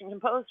 the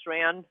Washington Post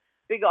ran a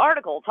big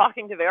article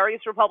talking to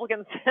various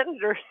Republican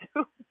senators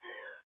who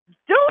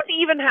don't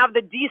even have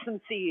the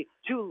decency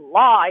to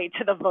lie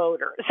to the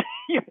voters.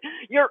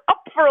 You're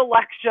up for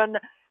election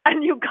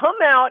and you come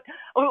out,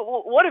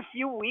 a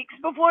few weeks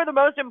before the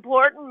most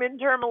important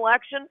midterm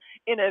election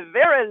in a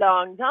very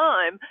long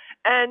time.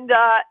 And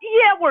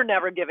we're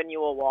never giving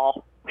you a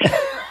wall.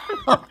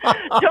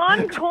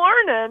 John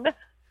Cornyn,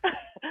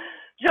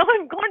 I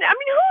mean,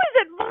 who is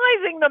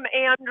advising them,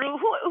 Andrew?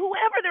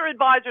 Whoever their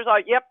advisors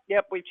are, yep,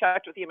 we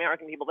checked with the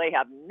American people. They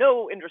have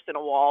no interest in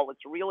a wall.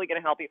 It's really going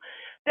to help you.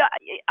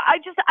 I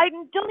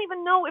don't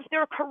even know if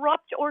they're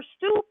corrupt or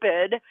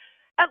stupid.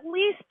 At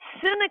least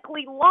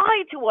cynically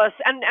lie to us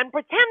and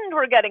pretend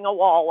we're getting a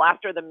wall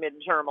after the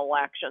midterm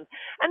elections.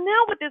 And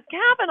now with this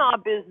Kavanaugh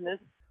business.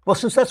 Well,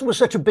 since that was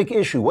such a big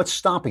issue, what's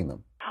stopping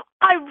them?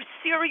 I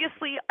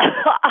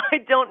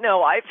don't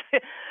know. I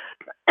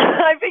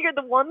figured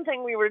the one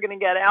thing we were going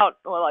to get out,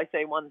 well, I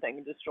say one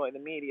thing, destroy the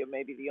media,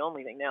 maybe the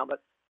only thing now,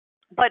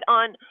 but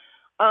on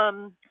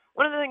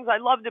one of the things I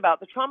loved about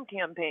the Trump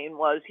campaign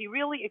was he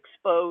really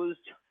exposed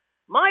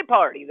my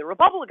party, the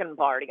Republican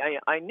Party.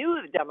 I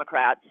knew the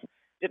Democrats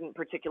didn't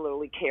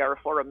particularly care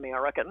for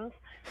Americans.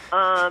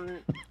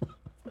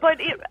 But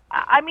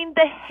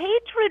the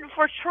hatred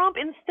for Trump,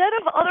 instead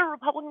of other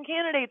Republican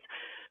candidates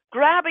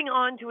grabbing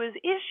onto his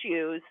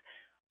issues,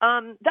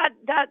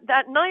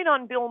 that night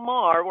on Bill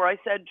Maher, where I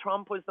said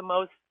Trump was the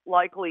most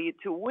likely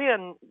to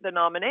win the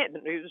nomination,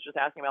 he was just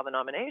asking about the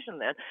nomination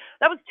then,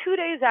 that was 2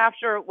 days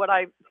after what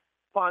I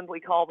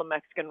fondly call the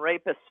Mexican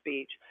rapist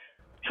speech.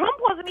 Trump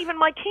wasn't even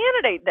my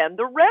candidate then.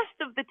 The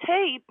rest of the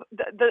tape,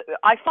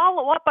 I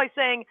follow up by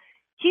saying,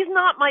 he's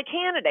not my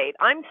candidate.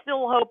 I'm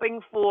still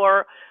hoping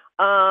for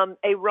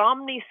a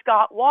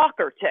Romney-Scott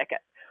Walker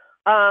ticket.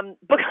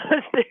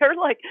 Because they're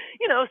like,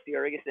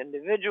 serious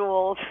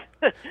individuals.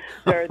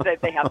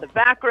 They have the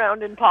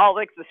background in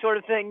politics, the sort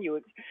of thing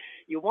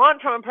you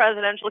want from a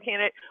presidential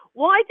candidate.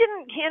 Why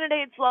didn't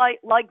candidates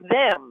like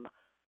them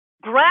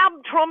grab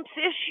Trump's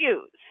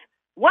issues?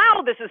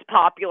 Wow, this is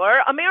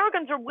popular.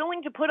 Americans are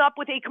willing to put up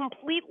with a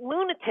complete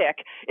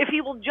lunatic if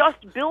he will just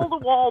build a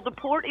wall,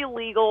 deport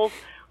illegals,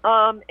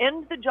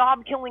 end the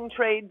job-killing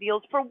trade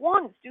deals for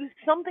once. Do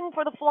something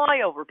for the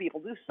flyover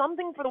people. Do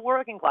something for the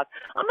working class.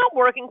 I'm not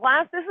working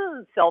class. This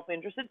isn't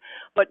self-interested.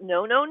 But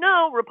no.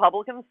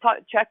 Republicans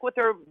check with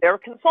their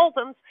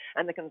consultants,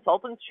 and the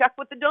consultants check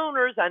with the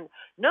donors. And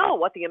no,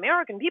 what the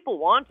American people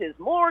want is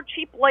more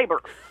cheap labor.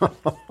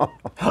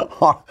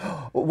 All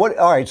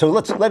right, so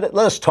let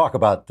us talk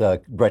about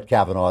Brett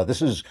Kavanaugh.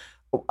 This is.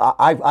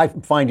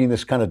 I'm finding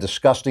this kind of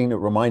disgusting. It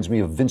reminds me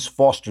of Vince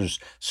Foster's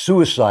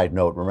suicide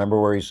note. Remember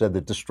where he said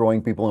that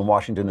destroying people in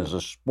Washington is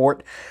a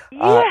sport?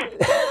 Yeah.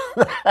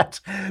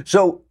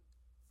 So,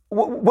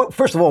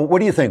 first of all, what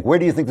do you think? Where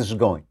do you think this is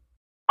going?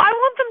 I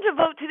want them to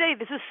vote today.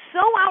 This is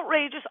so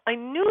outrageous. I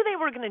knew they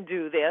were going to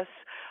do this.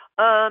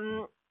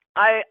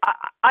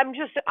 I'm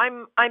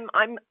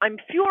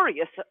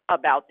furious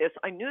about this.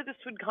 I knew this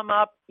would come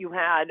up. You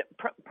had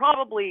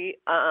probably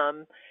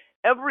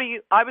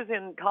I was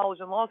in college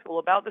and law school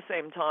about the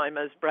same time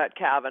as Brett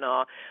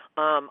Kavanaugh.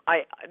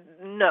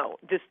 No,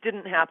 this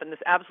didn't happen. This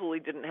absolutely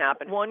didn't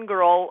happen. One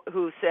girl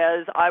who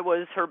says I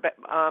was her,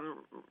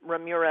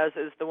 Ramirez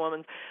is the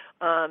woman's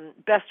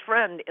best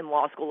friend in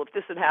law school. If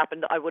this had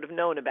happened, I would have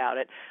known about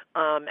it.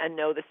 And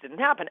no, this didn't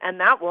happen. And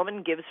that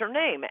woman gives her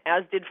name,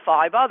 as did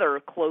 5 other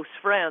close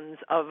friends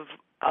of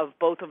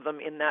both of them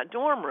in that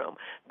dorm room.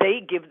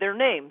 They give their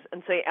names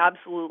and say,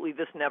 absolutely,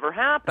 this never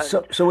happened.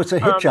 So it's a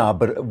hit job,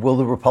 but will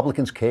the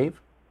Republicans cave?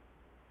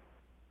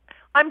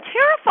 I'm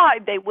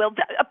terrified they will.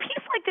 A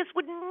piece like this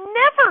would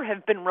never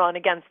have been run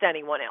against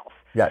anyone else.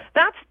 Yeah.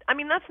 That's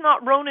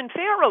not Ronan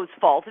Farrow's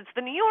fault. It's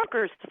the New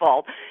Yorker's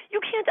fault. You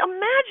can't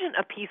imagine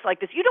a piece like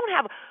this. You don't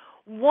have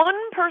one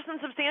person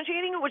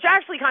substantiating it, which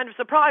actually kind of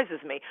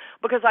surprises me,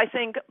 because I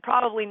think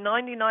probably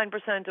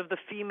 99% of the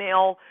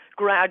female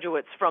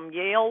graduates from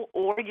Yale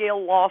or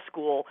Yale Law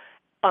School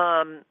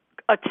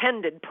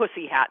attended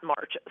pussy hat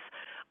marches.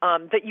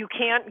 That you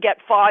can't get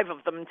 5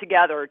 of them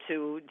together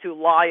to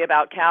lie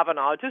about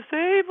Kavanaugh to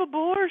save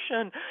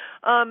abortion.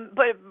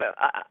 But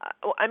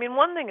I mean,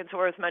 one thing it's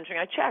worth mentioning,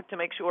 I checked to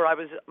make sure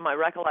my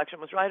recollection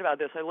was right about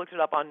this. I looked it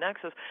up on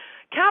Nexus.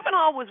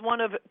 Kavanaugh was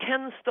one of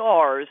Ken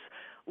Starr's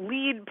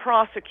lead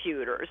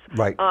prosecutors.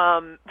 Right.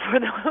 For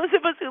those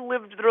of us who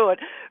lived through it,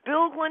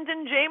 Bill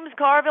Clinton, James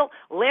Carville,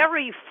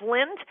 Larry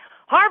Flint,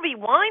 Harvey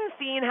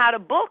Weinstein had a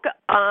book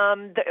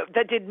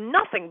that did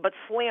nothing but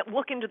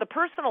look into the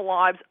personal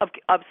lives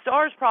of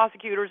Starr's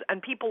prosecutors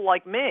and people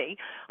like me.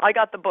 I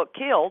got the book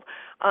killed.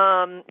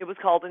 It was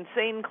called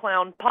Insane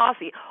Clown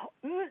Posse.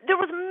 There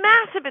was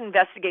massive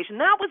investigation.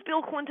 That was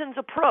Bill Clinton's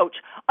approach.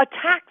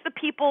 Attack the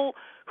people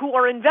who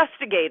are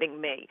investigating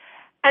me.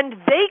 And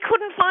they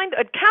couldn't find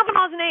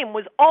Kavanaugh's name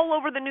was all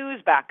over the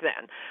news back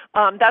then.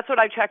 That's what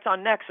I checked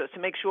on Nexus to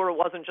make sure it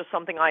wasn't just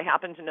something I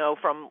happened to know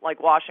from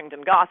like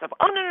Washington gossip.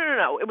 Oh,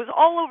 no. It was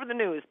all over the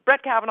news.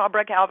 Brett Kavanaugh.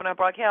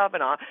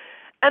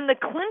 And the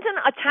Clinton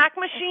attack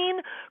machine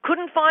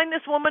couldn't find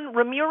this woman,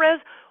 Ramirez,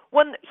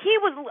 when he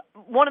was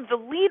one of the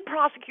lead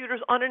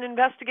prosecutors on an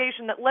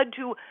investigation that led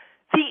to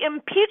the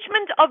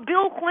impeachment of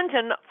Bill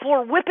Clinton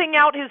for whipping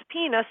out his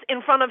penis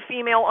in front of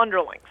female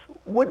underlings.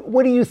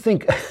 What do you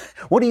think?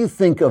 What do you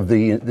think of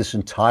this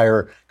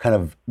entire kind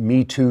of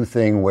Me Too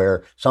thing,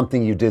 where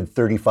something you did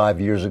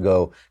 35 years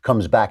ago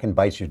comes back and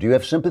bites you? Do you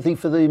have sympathy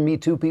for the Me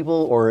Too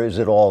people, or is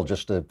it all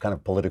just a kind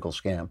of political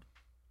scam?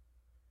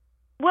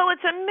 Well,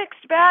 it's a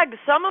mixed bag.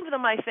 Some of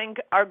them I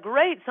think are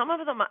great. Some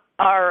of them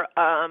are.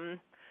 I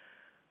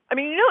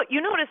mean,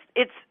 you notice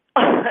it's.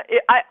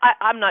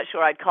 I'm not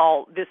sure I'd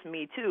call this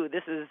Me Too.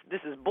 This is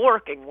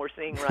borking we're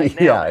seeing right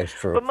now. Yeah, it's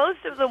true. But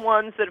most of the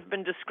ones that have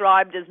been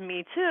described as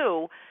Me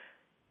Too,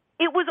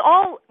 it was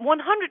all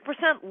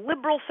 100%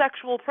 liberal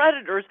sexual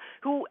predators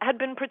who had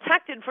been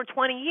protected for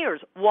 20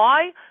 years.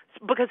 Why?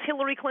 Because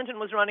Hillary Clinton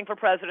was running for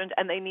president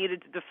and they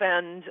needed to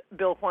defend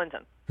Bill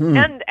Clinton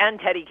and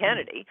Teddy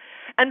Kennedy.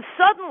 And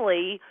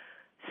suddenly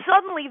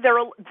there,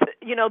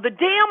 the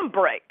dam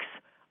breaks.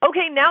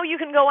 Okay, now you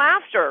can go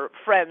after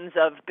friends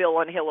of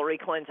Bill and Hillary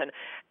Clinton.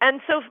 And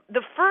so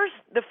the first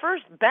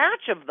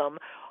batch of them,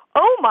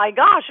 oh my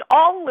gosh,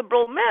 all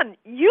liberal men.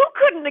 You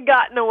couldn't have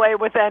gotten away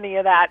with any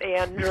of that,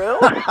 Andrew.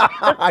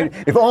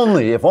 If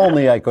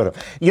only I could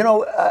have.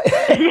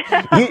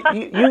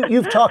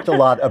 You've talked a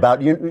lot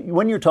about,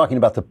 when you're talking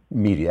about the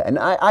media, and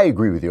I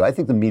agree with you. I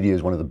think the media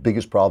is one of the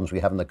biggest problems we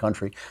have in the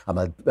country. I'm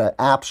an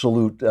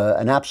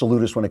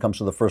absolutist when it comes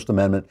to the First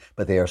Amendment,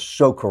 but they are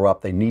so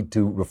corrupt. They need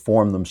to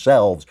reform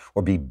themselves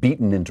or be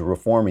beaten into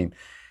reforming.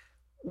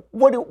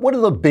 What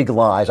are the big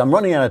lies? I'm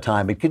running out of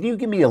time, but could you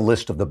give me a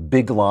list of the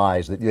big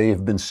lies that they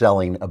have been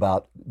selling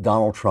about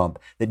Donald Trump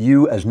that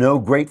you, as no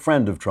great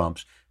friend of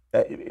Trump's,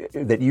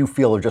 that you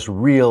feel are just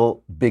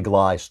real big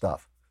lie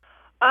stuff?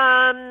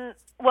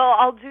 Well,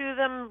 I'll do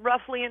them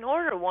roughly in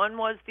order. One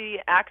was the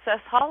Access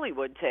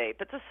Hollywood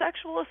tape. It's a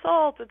sexual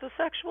assault.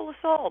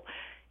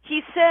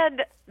 He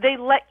said they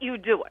let you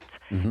do it.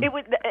 Mm-hmm. It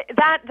was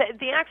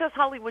the Access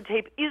Hollywood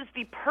tape is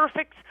the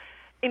perfect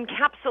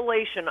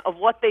encapsulation of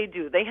what they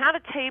do. They had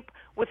a tape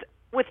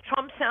with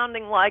Trump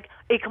sounding like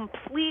a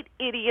complete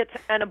idiot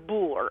and a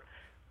booer.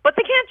 But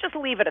they can't just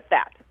leave it at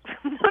that.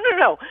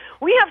 No.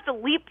 We have to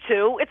leap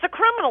to, it's a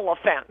criminal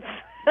offense.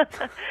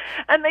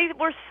 And they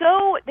were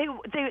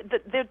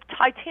the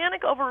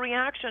Titanic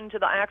overreaction to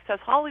the Access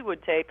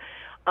Hollywood tape.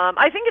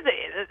 I think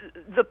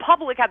the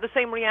public had the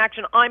same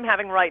reaction I'm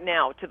having right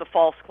now to the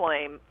false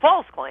claim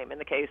in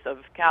the case of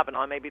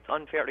Kavanaugh. Maybe it's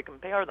unfair to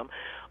compare them,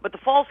 but the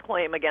false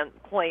claims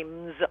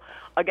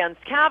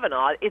against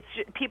Kavanaugh,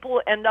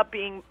 people end up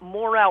being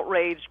more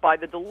outraged by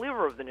the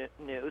deliverer of the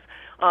news.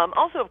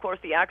 Also, of course,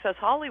 the Access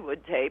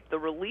Hollywood tape, the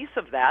release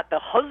of that, the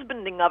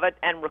husbanding of it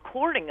and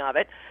recording of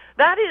it,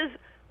 that is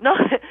not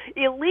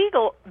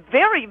illegal,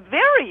 very,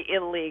 very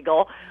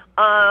illegal.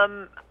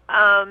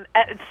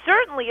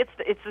 Certainly,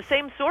 it's the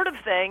same sort of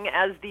thing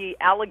as the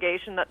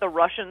allegation that the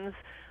Russians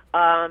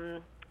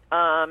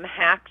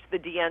hacked the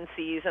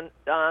DNC's and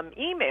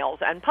emails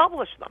and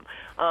published them.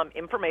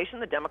 Information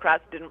the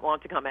Democrats didn't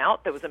want to come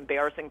out, that was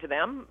embarrassing to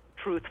them,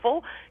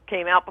 truthful,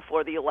 came out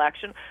before the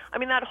election. I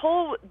mean,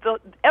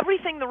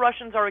 everything the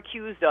Russians are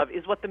accused of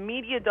is what the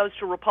media does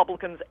to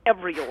Republicans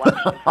every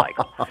election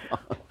cycle.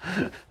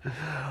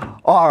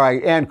 All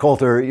right, Ann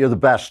Coulter, you're the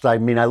best. I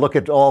mean, I look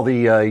at all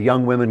the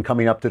young women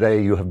coming up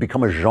today. You have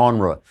become a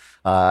genre.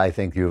 I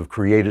think you've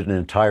created an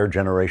entire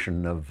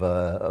generation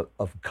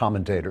of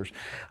commentators.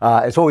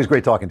 It's always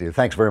great talking to you.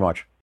 Thanks very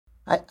much.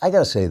 I got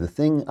to say, the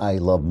thing I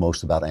love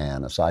most about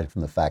Ann, aside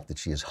from the fact that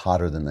she is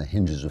hotter than the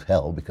hinges of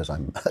hell, because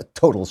I'm a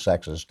total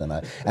sexist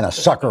and a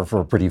sucker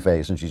for a pretty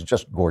face, and she's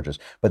just gorgeous.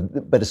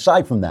 But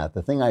aside from that,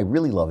 the thing I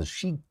really love is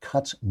she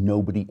cuts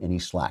nobody any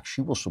slack.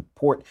 She will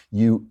support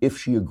you if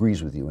she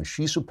agrees with you. And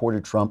she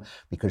supported Trump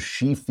because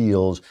she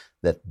feels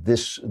that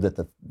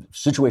the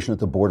situation at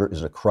the border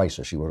is a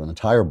crisis. She wrote an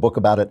entire book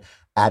about it,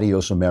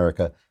 Adios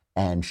America.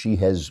 And she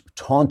has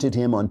taunted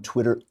him on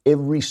Twitter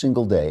every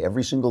single day.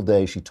 Every single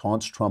day she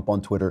taunts Trump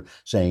on Twitter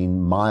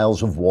saying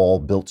miles of wall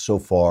built so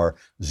far,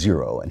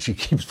 zero. And she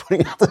keeps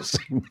putting out the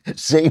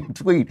same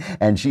tweet.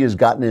 And she has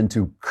gotten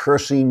into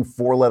cursing,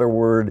 four-letter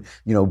word,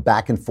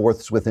 back and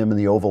forths with him in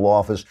the Oval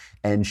Office.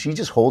 And she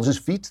just holds his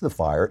feet to the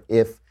fire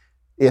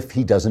if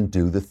he doesn't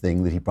do the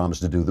thing that he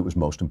promised to do that was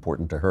most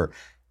important to her.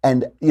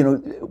 And,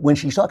 when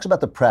she talks about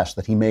the press,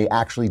 that he may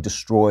actually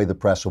destroy the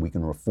press so we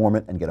can reform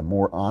it and get a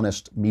more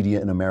honest media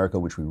in America,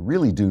 which we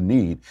really do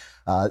need,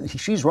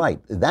 she's right.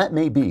 That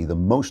may be the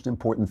most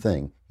important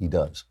thing he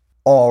does.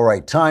 All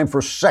right, time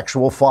for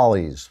sexual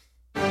follies.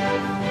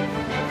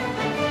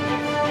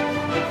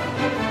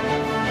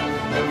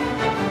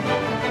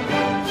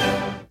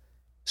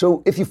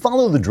 So if you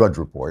follow the Drudge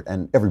Report,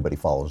 and everybody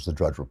follows the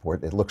Drudge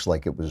Report, it looks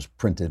like it was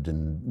printed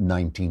in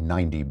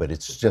 1990, but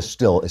it's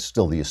still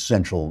the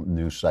essential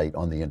news site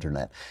on the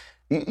internet.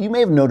 You may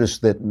have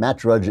noticed that Matt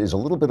Drudge is a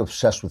little bit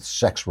obsessed with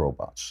sex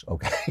robots,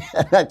 okay?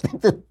 And I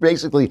think that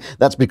basically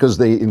that's because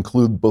they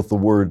include both the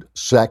word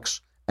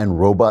sex and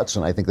robots,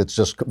 and I think that's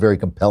just very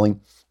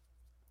compelling.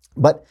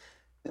 But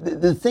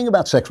the thing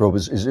about sex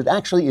robots is it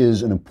actually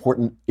is an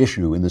important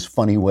issue in this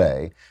funny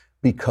way,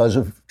 because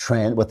of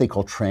what they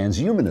call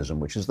transhumanism,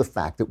 which is the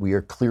fact that we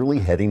are clearly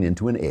heading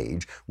into an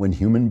age when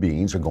human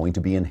beings are going to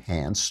be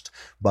enhanced,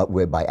 but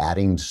by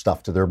adding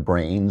stuff to their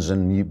brains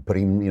and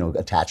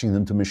attaching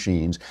them to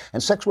machines.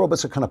 And sex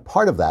robots are kind of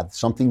part of that,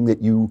 something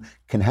that you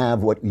can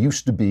have what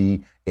used to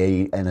be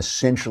an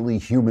essentially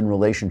human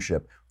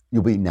relationship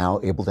you'll be now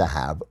able to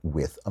have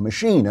with a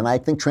machine. And I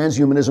think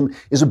transhumanism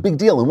is a big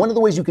deal. And one of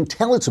the ways you can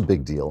tell it's a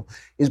big deal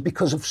is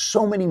because of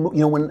so many,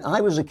 when I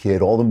was a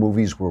kid, all the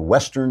movies were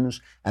Westerns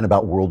and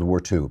about World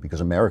War II,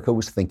 because America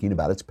was thinking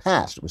about its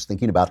past. It was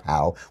thinking about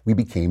how we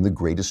became the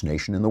greatest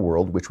nation in the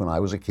world, which when I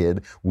was a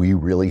kid, we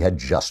really had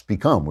just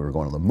become. We were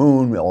going to the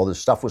moon, all this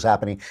stuff was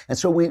happening. And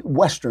so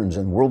Westerns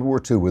and World War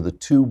II were the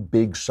two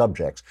big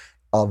subjects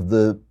of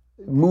the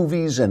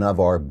movies and of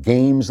our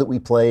games that we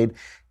played.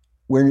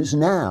 Whereas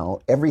now,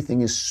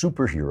 everything is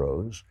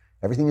superheroes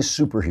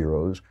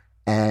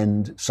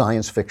and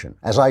science fiction.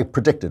 As I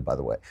predicted, by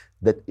the way,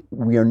 that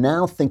we are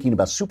now thinking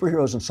about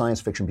superheroes and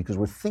science fiction because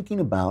we're thinking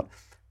about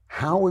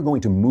how we're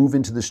going to move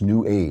into this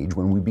new age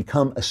when we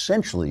become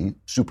essentially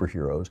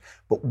superheroes,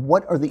 but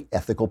what are the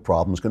ethical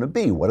problems going to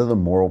be? What are the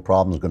moral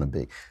problems going to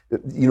be?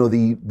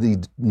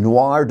 The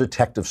noir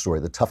detective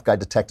story, the tough guy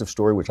detective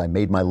story, which I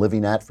made my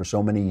living at for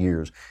so many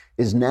years,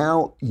 is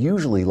now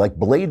usually, like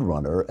Blade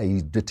Runner,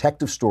 a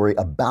detective story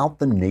about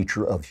the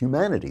nature of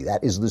humanity.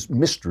 That is this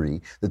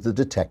mystery that the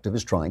detective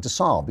is trying to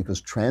solve,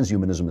 because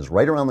transhumanism is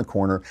right around the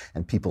corner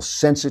and people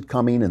sense it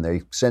coming, and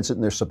they sense it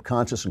in their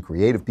subconscious, and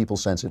creative people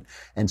sense it.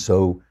 And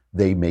so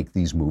they make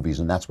these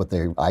movies, and that's what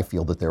I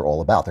feel that they're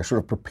all about. They're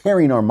sort of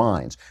preparing our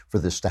minds for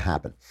this to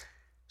happen.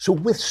 So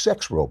with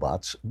sex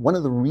robots, one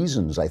of the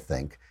reasons I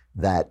think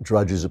that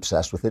Drudge is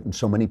obsessed with it, and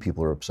so many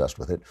people are obsessed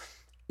with it,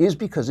 is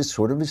because it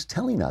sort of is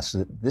telling us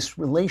that this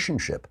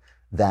relationship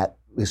that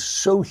is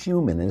so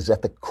human and is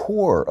at the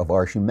core of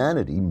our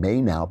humanity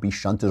may now be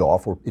shunted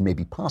off, or it may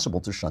be possible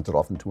to shunt it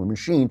off into a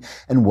machine.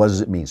 And what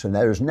does it mean? So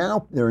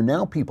there are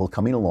now people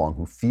coming along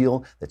who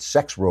feel that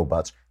sex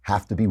robots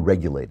have to be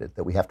regulated,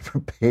 that we have to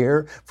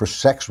prepare for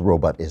sex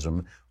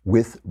robotism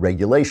with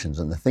regulations.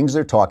 And the things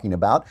they're talking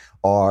about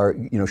are,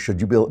 should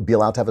you be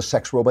allowed to have a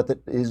sex robot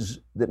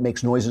that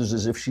makes noises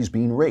as if she's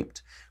being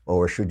raped?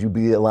 Or should you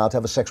be allowed to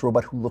have a sex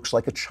robot who looks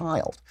like a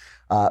child?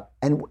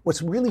 And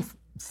what's really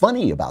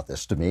funny about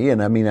this to me,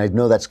 and I mean, I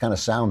know that kind of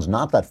sounds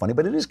not that funny,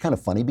 but it is kind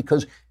of funny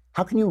because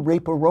how can you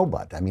rape a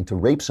robot? I mean, to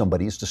rape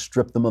somebody is to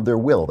strip them of their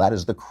will. That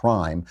is the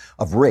crime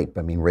of rape.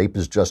 I mean, rape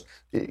is just,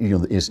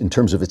 is in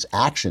terms of its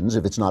actions,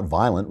 if it's not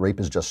violent,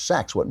 rape is just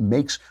sex. What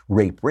makes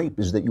rape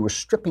is that you are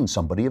stripping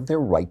somebody of their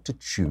right to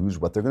choose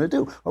what they're going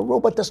to do. A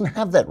robot doesn't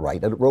have that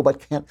right. A robot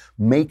can't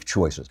make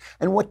choices.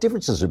 And what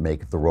difference does it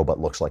make if the robot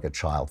looks like a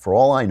child? For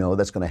all I know,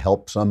 that's going to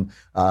help some,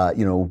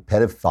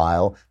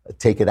 pedophile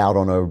take it out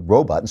on a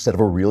robot instead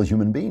of a real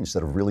human being,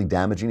 instead of really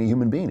damaging a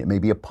human being. It may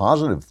be a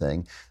positive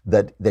thing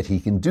that he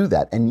can do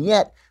that. And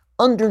yet,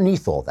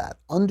 underneath all that,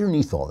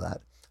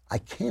 I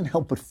can't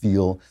help but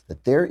feel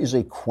that there is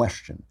a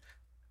question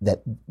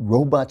that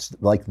robots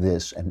like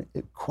this and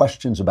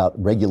questions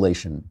about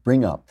regulation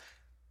bring up,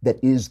 that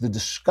is the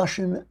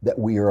discussion that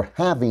we are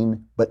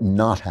having but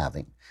not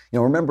having. You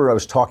know, remember I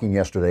was talking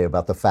yesterday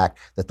about the fact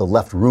that the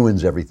left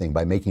ruins everything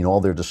by making all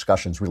their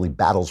discussions really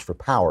battles for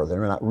power.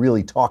 They're not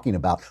really talking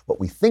about what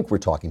we think we're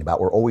talking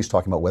about. We're always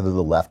talking about whether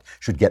the left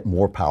should get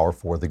more power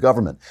for the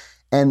government.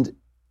 And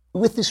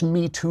with this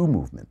Me Too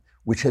movement,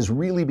 which has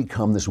really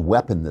become this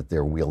weapon that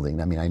they're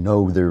wielding. I mean, I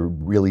know they're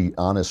really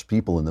honest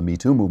people in the Me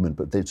Too movement,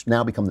 but it's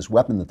now become this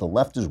weapon that the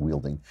left is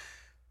wielding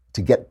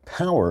to get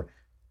power.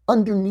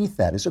 Underneath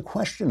that is a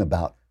question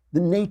about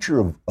the nature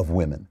of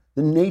women,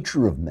 the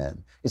nature of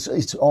men.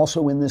 It's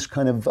also in this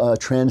kind of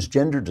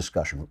transgender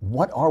discussion.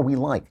 What are we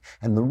like?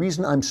 And the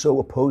reason I'm so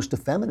opposed to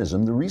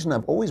feminism, the reason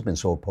I've always been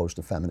so opposed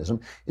to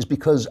feminism, is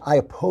because I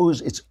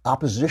oppose its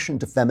opposition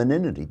to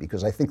femininity,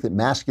 because I think that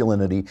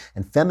masculinity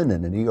and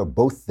femininity are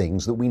both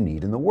things that we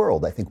need in the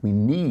world. I think we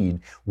need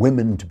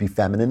women to be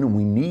feminine and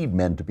we need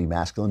men to be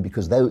masculine,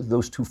 because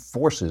those two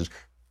forces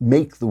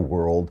make the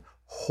world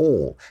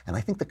whole. And I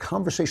think the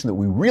conversation that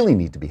we really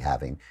need to be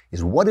having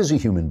is, what is a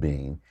human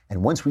being?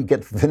 And once we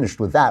get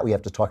finished with that, we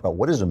have to talk about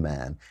what is a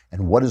man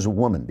and what is a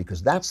woman,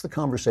 because that's the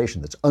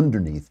conversation that's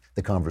underneath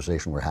the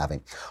conversation we're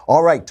having.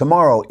 All right,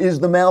 tomorrow is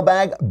the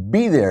mailbag.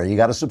 Be there. You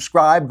got to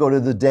subscribe. Go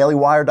to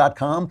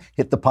thedailywire.com,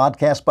 hit the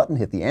podcast button,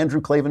 hit the Andrew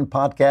Klavan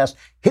podcast,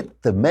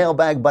 hit the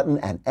mailbag button,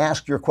 and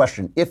ask your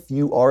question if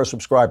you are a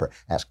subscriber.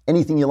 Ask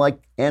anything you like.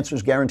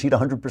 Answers guaranteed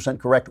 100%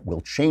 correct. Will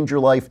change your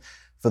life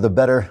for the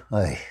better.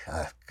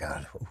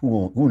 God,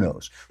 who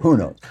knows? Who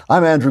knows?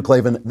 I'm Andrew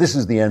Klavan. This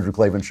is The Andrew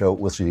Klavan Show.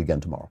 We'll see you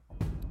again tomorrow.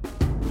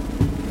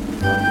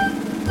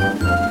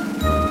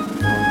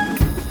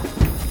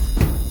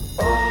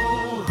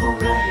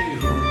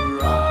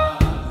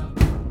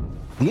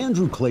 The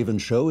Andrew Klavan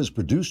Show is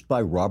produced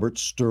by Robert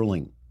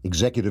Sterling.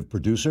 Executive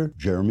producer,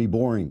 Jeremy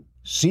Boring.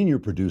 Senior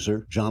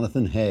producer,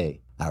 Jonathan Hay.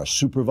 Our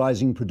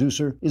supervising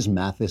producer is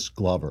Mathis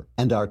Glover.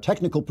 And our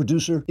technical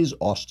producer is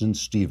Austin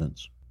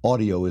Stevens.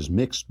 Audio is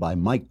mixed by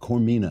Mike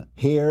Cormina.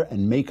 Hair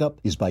and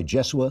makeup is by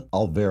Jesua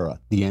Alvera.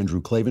 The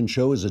Andrew Klavan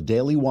Show is a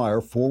Daily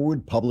Wire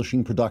Forward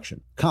Publishing production.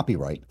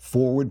 Copyright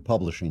Forward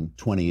Publishing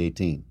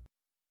 2018.